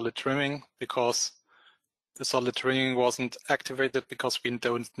activate the solid trimming because the solid trimming wasn't activated because we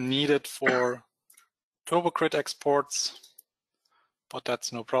don't need it for TurboGrid exports, but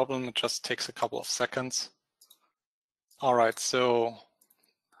that's no problem. It just takes a couple of seconds. All right, so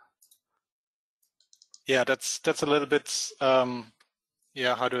yeah, that's a little bit,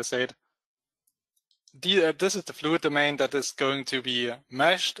 yeah, how do I say it? This is the fluid domain that is going to be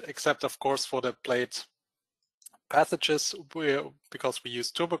meshed, except of course for the plate passages, because we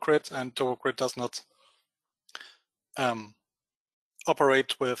use TurboGrid, and TurboGrid does not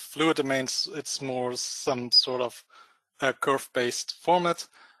operate with fluid domains, it's more some sort of curve-based format.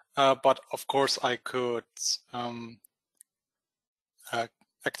 But of course, I could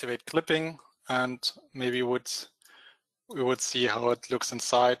activate clipping, and maybe we would see how it looks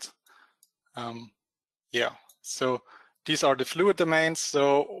inside. Yeah, so these are the fluid domains.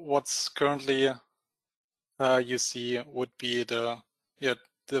 So what's currently you see would be the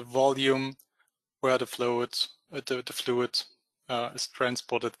volume where the fluid is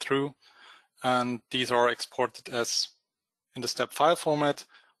transported through, and these are exported as in the step file format.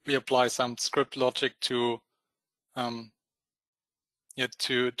 We apply some script logic to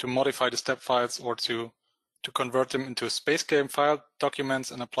modify the step files or to convert them into space claim file documents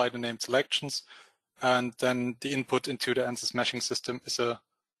and apply the named selections. And then the input into the ANSYS meshing system is a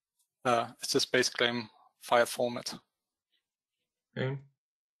space claim file format. Okay.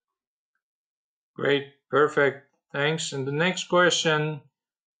 Great, perfect, thanks. And the next question,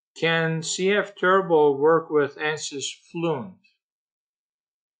 can CFturbo work with ANSYS Fluent?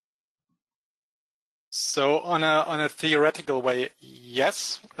 So on a theoretical way,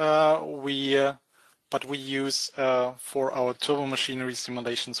 yes, but we use for our turbomachinery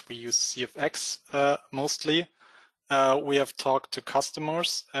simulations, we use CFX mostly. We have talked to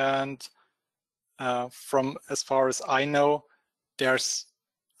customers, and from as far as I know,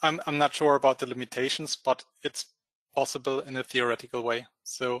 I'm not sure about the limitations, but it's possible in a theoretical way.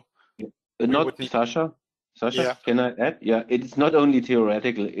 So Sasha, yeah. Can I add? Yeah, it's not only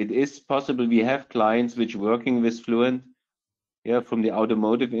theoretical. It is possible. We have clients which working with Fluent, yeah, from the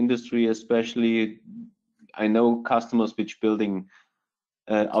automotive industry especially. I know customers which building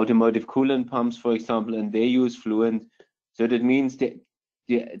automotive coolant pumps, for example, and they use Fluent. So that means the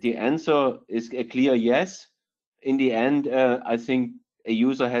answer is a clear yes. In the end, I think a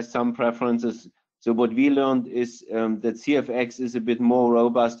user has some preferences. So what we learned is that CFX is a bit more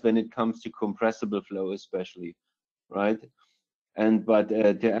robust when it comes to compressible flow, especially, right? But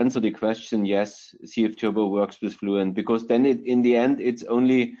to answer the question, yes, CFturbo works with Fluent, because then in the end it's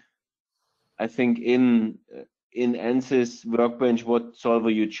only, I think, in ANSYS Workbench what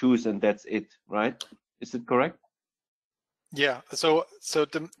solver you choose, and that's it, right? Is it correct? Yeah, so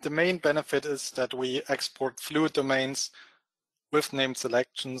the main benefit is that we export fluid domains with named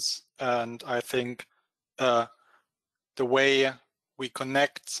selections, and I think the way we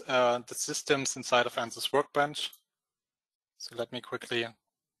connect the systems inside of ANSYS Workbench. So let me quickly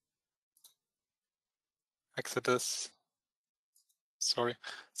exit this. Sorry.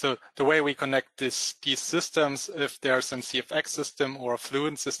 So the way we connect these systems, if there's an CFX system or a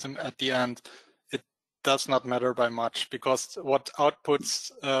Fluent system at the end, it does not matter by much, because what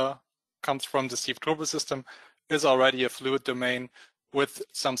outputs comes from the CFturbo system is already a fluid domain with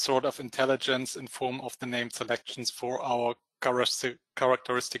some sort of intelligence in form of the named selections for our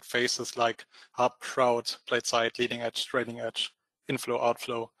characteristic phases like hub, shroud, plate side, leading edge, trailing edge, inflow,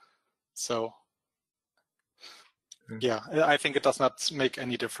 outflow. So yeah, I think it does not make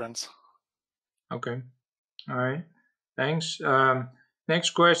any difference. Okay, all right, thanks.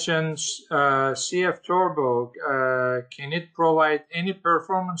 Next question, CFturbo, can it provide any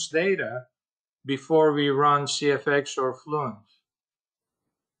performance data before we run CFX or Fluent?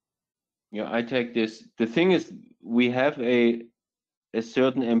 Yeah, I take this. The thing is, we have a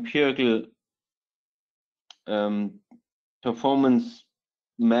certain empirical performance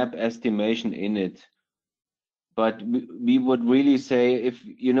map estimation in it. But we would really say, if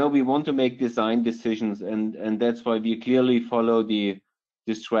we want to make design decisions, and that's why we clearly follow the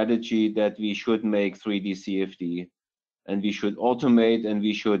strategy that we should make 3D CFD, and we should automate, and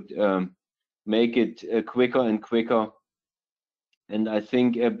we should make it quicker and quicker. And I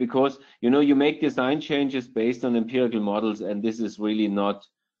think because you make design changes based on empirical models, and this is really not.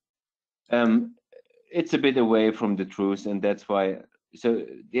 It's a bit away from the truth, and that's why. So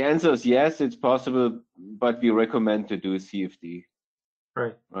the answer is yes, it's possible, but we recommend to do CFD.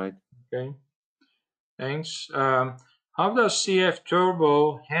 Right. Right. Okay. Thanks. How does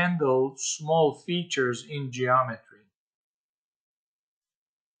CFturbo handle small features in geometry?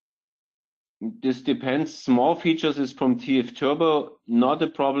 This depends. Small features is from CFturbo not a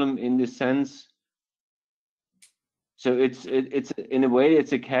problem in the sense. So it's in a way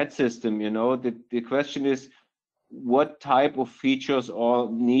it's a CAD system. The question is, what type of features are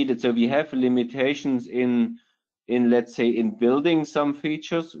needed? So we have limitations in let's say in building some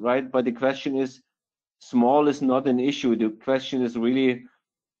features, right? But the question is, small is not an issue. The question is really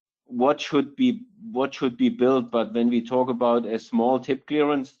what should be built. But when we talk about a small tip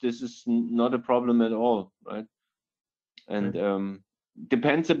clearance, this is not a problem at all, right? And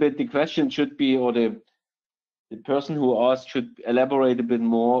depends a bit. The question should be, or the person who asked should elaborate a bit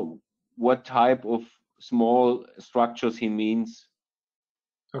more what type of small structures he means.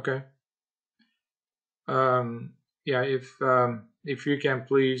 Okay. Yeah, if you can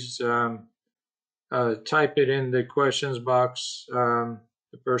please type it in the questions box,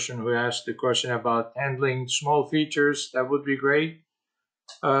 the person who asked the question about handling small features, that would be great.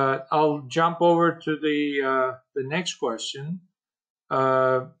 I'll jump over to the next question.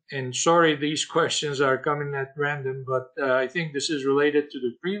 And sorry, these questions are coming at random, but I think this is related to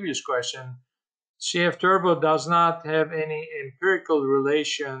the previous question. CFturbo does not have any empirical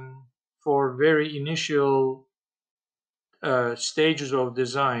relation for very initial stages of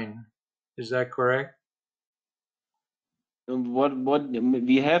design. Is that correct? What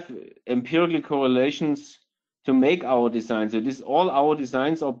we have empirical correlations to make our designs. So all our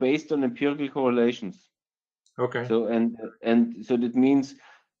designs are based on empirical correlations. Okay. So and so that means,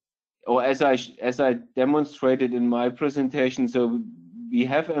 or as I demonstrated in my presentation, so we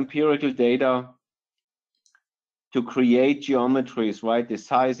have empirical data to create geometries, right? The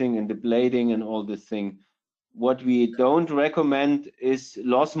sizing and the blading and all this thing. What we don't recommend is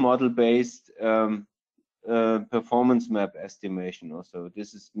loss model based performance map estimation. Also,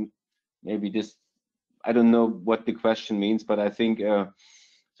 this is maybe this. I don't know what the question means, but I think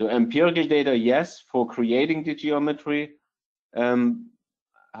so. Empirical data, yes, for creating the geometry.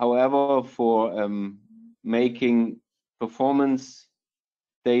 However, for making performance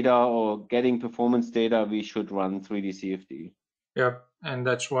data or getting performance data, we should run 3D CFD. Yep, and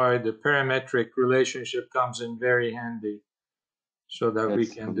that's why the parametric relationship comes in very handy, so that we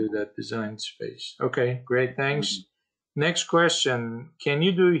can do that design space. Okay, great, thanks. Next question, can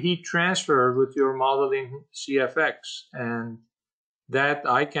you do heat transfer with your modeling CFX? And that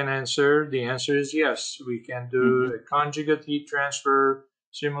I can answer. The answer is yes. We can do a conjugate heat transfer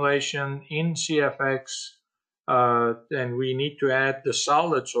simulation in CFX, and we need to add the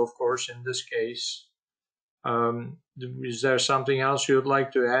solids, of course, in this case. Is there something else you would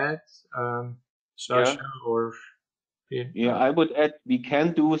like to add, Sasha? Yeah. Or yeah, I would add. We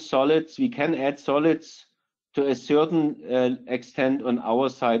can do solids. We can add solids to a certain extent on our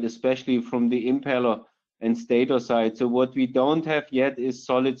side, especially from the impeller and stator side. So what we don't have yet is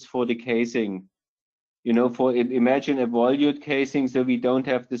solids for the casing. You know, for imagine a volute casing, so we don't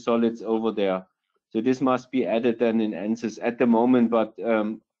have the solids over there. So this must be added then in ANSYS at the moment, but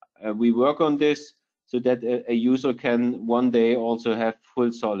we work on this so that a user can one day also have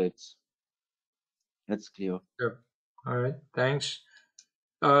full solids. That's clear. Yep. All right, thanks.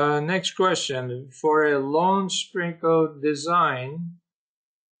 Next question. For a lone sprinkle design,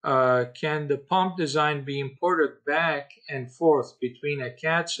 can the pump design be imported back and forth between a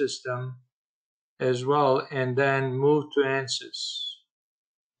CAD system as well and then move to ANSYS?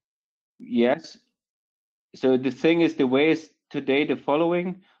 Yes. So the thing is, the way is today the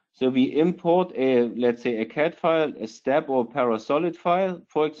following. So we import a, let's say, a CAD file, a step or parasolid file,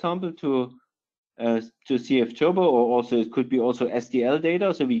 for example, to CFturbo, or also it could be also SDL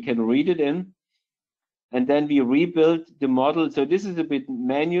data, so we can read it in, and then we rebuild the model. So this is a bit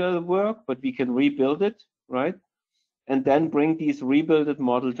manual work, but we can rebuild it, right? And then bring these rebuilded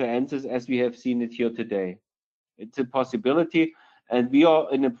model to ANSYS as we have seen it here today. It's a possibility, and we are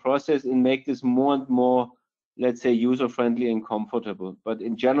in a process in make this more and more, let's say, user-friendly and comfortable. But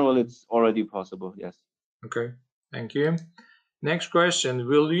in general, it's already possible, yes. Okay, thank you. Next question,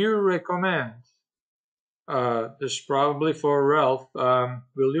 will you recommend, this is probably for Ralph,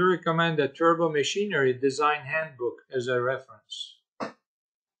 will you recommend a Turbomachinery design handbook as a reference?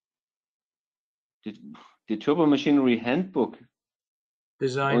 The Turbomachinery handbook?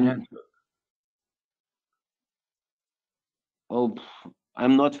 Design handbook. Oh,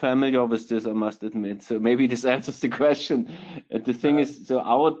 I'm not familiar with this, I must admit. So maybe this answers the question. The thing is, so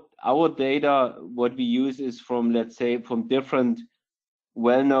our data, what we use is from, let's say, from different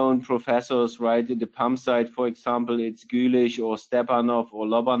well-known professors, right? In the pump side, for example, it's Gülich or Stepanov or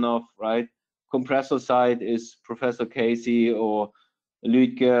Lobanov, right? Compressor side is Professor Casey or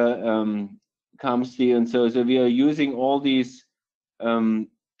Lüdke, Kamsky, and so we are using all these,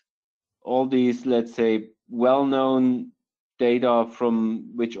 let's say, well-known data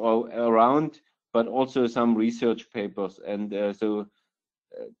from which are around, but also some research papers. And so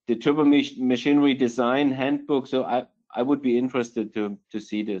the Turbomachinery design handbook. So I would be interested to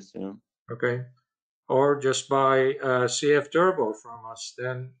see this. Yeah. Okay, or just buy CFturbo from us,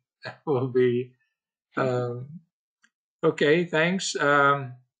 then that will be okay. Thanks.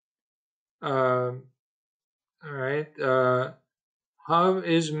 All right. How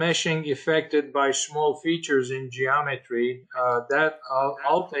is meshing affected by small features in geometry? That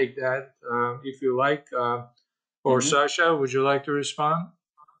I'll take that if you like. Or Sasha, would you like to respond?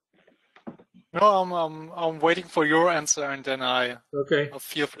 No, I'm waiting for your answer, and then Okay. I'll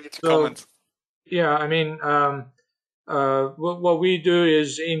feel free to So, comment. yeah, I mean, what we do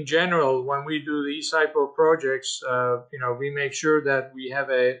is, in general, when we do these type of projects, we make sure that we have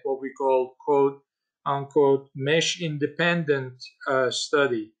a what we call quote unquote mesh independent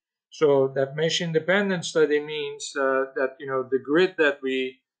study. So that mesh independent study means that the grid that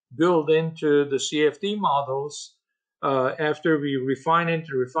we build into the CFD models, after we refine it,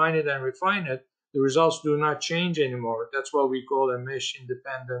 the results do not change anymore. That's what we call a mesh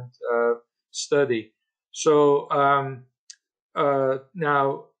independent study. So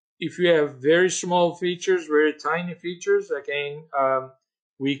now, if you have very small features, very tiny features, again,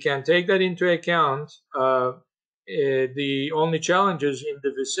 we can take that into account. The only challenge is in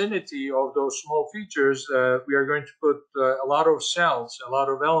the vicinity of those small features, we are going to put a lot of cells, a lot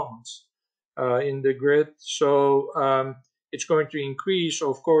of elements in the grid. So it's going to increase,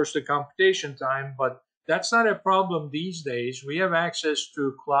 of course, the computation time, but that's not a problem these days. We have access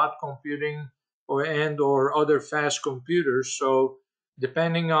to cloud computing or other fast computers. So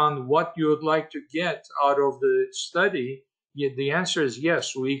depending on what you would like to get out of the study, the answer is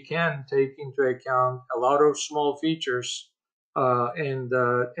yes, we can take into account a lot of small features and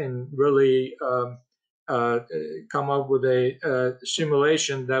really come up with a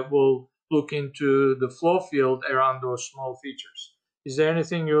simulation that will look into the flow field around those small features. Is there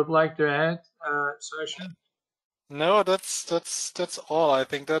anything you would like to add, Sasha? No, that's all. I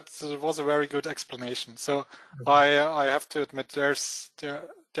think that was a very good explanation. So I have to admit there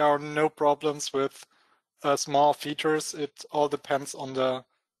are no problems with small features. It all depends on the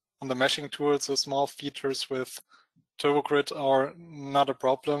meshing tool. So small features with TurboGrid are not a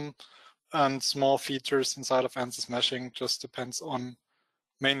problem, and small features inside of ANSYS meshing just depends on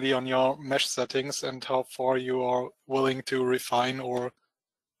mainly on your mesh settings and how far you are willing to refine or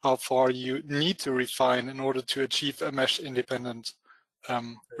how far you need to refine in order to achieve a mesh independent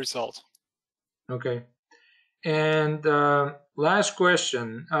result. Okay. And last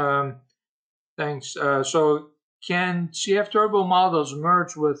question. Thanks. So can CFturbo models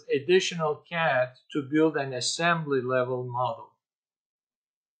merge with additional CAD to build an assembly level model?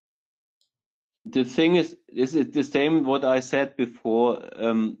 The thing is it the same what I said before.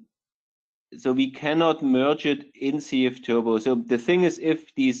 So we cannot merge it in CFturbo. So the thing is,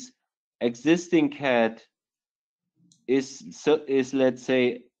 if these existing CAD is let's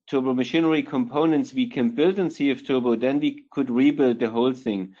say Turbomachinery components we can build in CFturbo, then we could rebuild the whole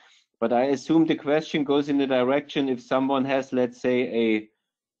thing. But I assume the question goes in the direction if someone has, let's say,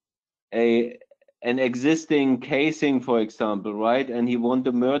 an existing casing, for example, right? And he want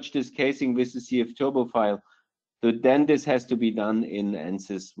to merge this casing with the CFturbo file. So then this has to be done in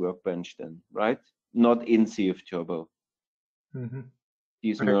ANSYS Workbench then, right? Not in CFturbo.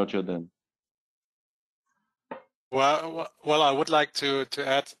 These merger then. Well, I would like to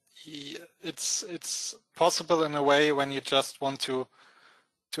add, it's possible in a way when you just want to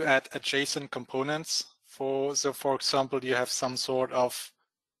add adjacent components. For example, you have some sort of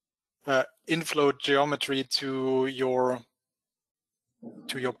inflow geometry to your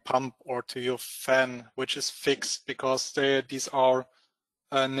pump or to your fan, which is fixed because these are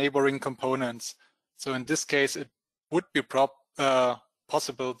neighboring components. So in this case, it would be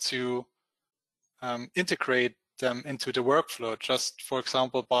possible to integrate them into the workflow, just for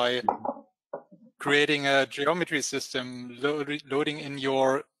example, by creating a geometry system, loading in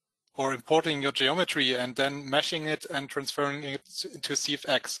your or importing your geometry and then meshing it and transferring it to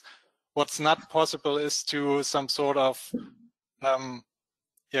CFX. What's not possible is to some sort of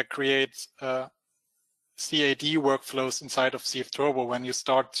create CAD workflows inside of CFturbo when you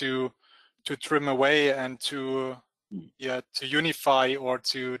start to trim away and to unify or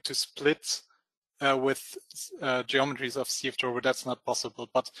to split with geometries of CFturbo. That's not possible.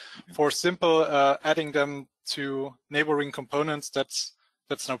 But for simple adding them to neighboring components, that's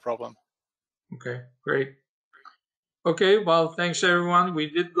no problem. Okay, great. Okay, well, thanks everyone. We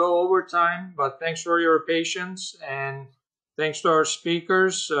did go over time, but thanks for your patience and thanks to our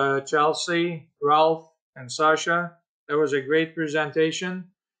speakers, Chelsea, Ralph, and Sasha. That was a great presentation.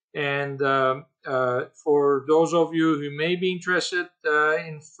 And for those of you who may be interested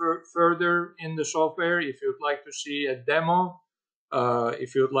in further in the software, if you'd like to see a demo,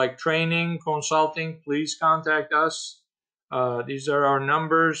 if you'd like training, consulting, please contact us. These are our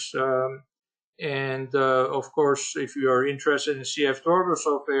numbers. And of course, if you are interested in CFturbo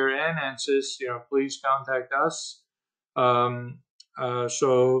software and ANSYS, please contact us.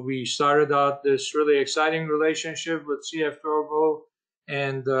 So we started out this really exciting relationship with CFturbo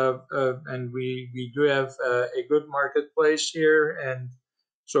and we do have a good marketplace here, and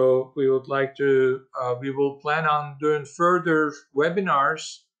so we would like to we will plan on doing further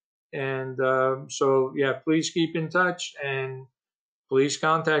webinars, and so yeah, please keep in touch and please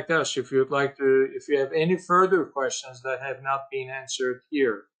contact us if you'd like to, if you have any further questions that have not been answered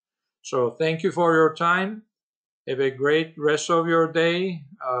here. So thank you for your time. Have a great rest of your day,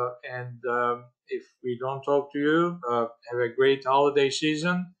 and if we don't talk to you, have a great holiday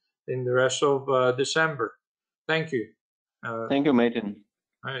season in the rest of December. Thank you. Thank you, Martin.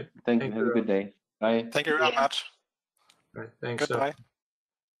 All right. Thank you. Have a good day. Bye. Thank you very much. All right. Thanks. Goodbye.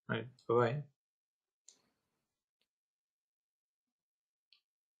 All right. Bye-bye.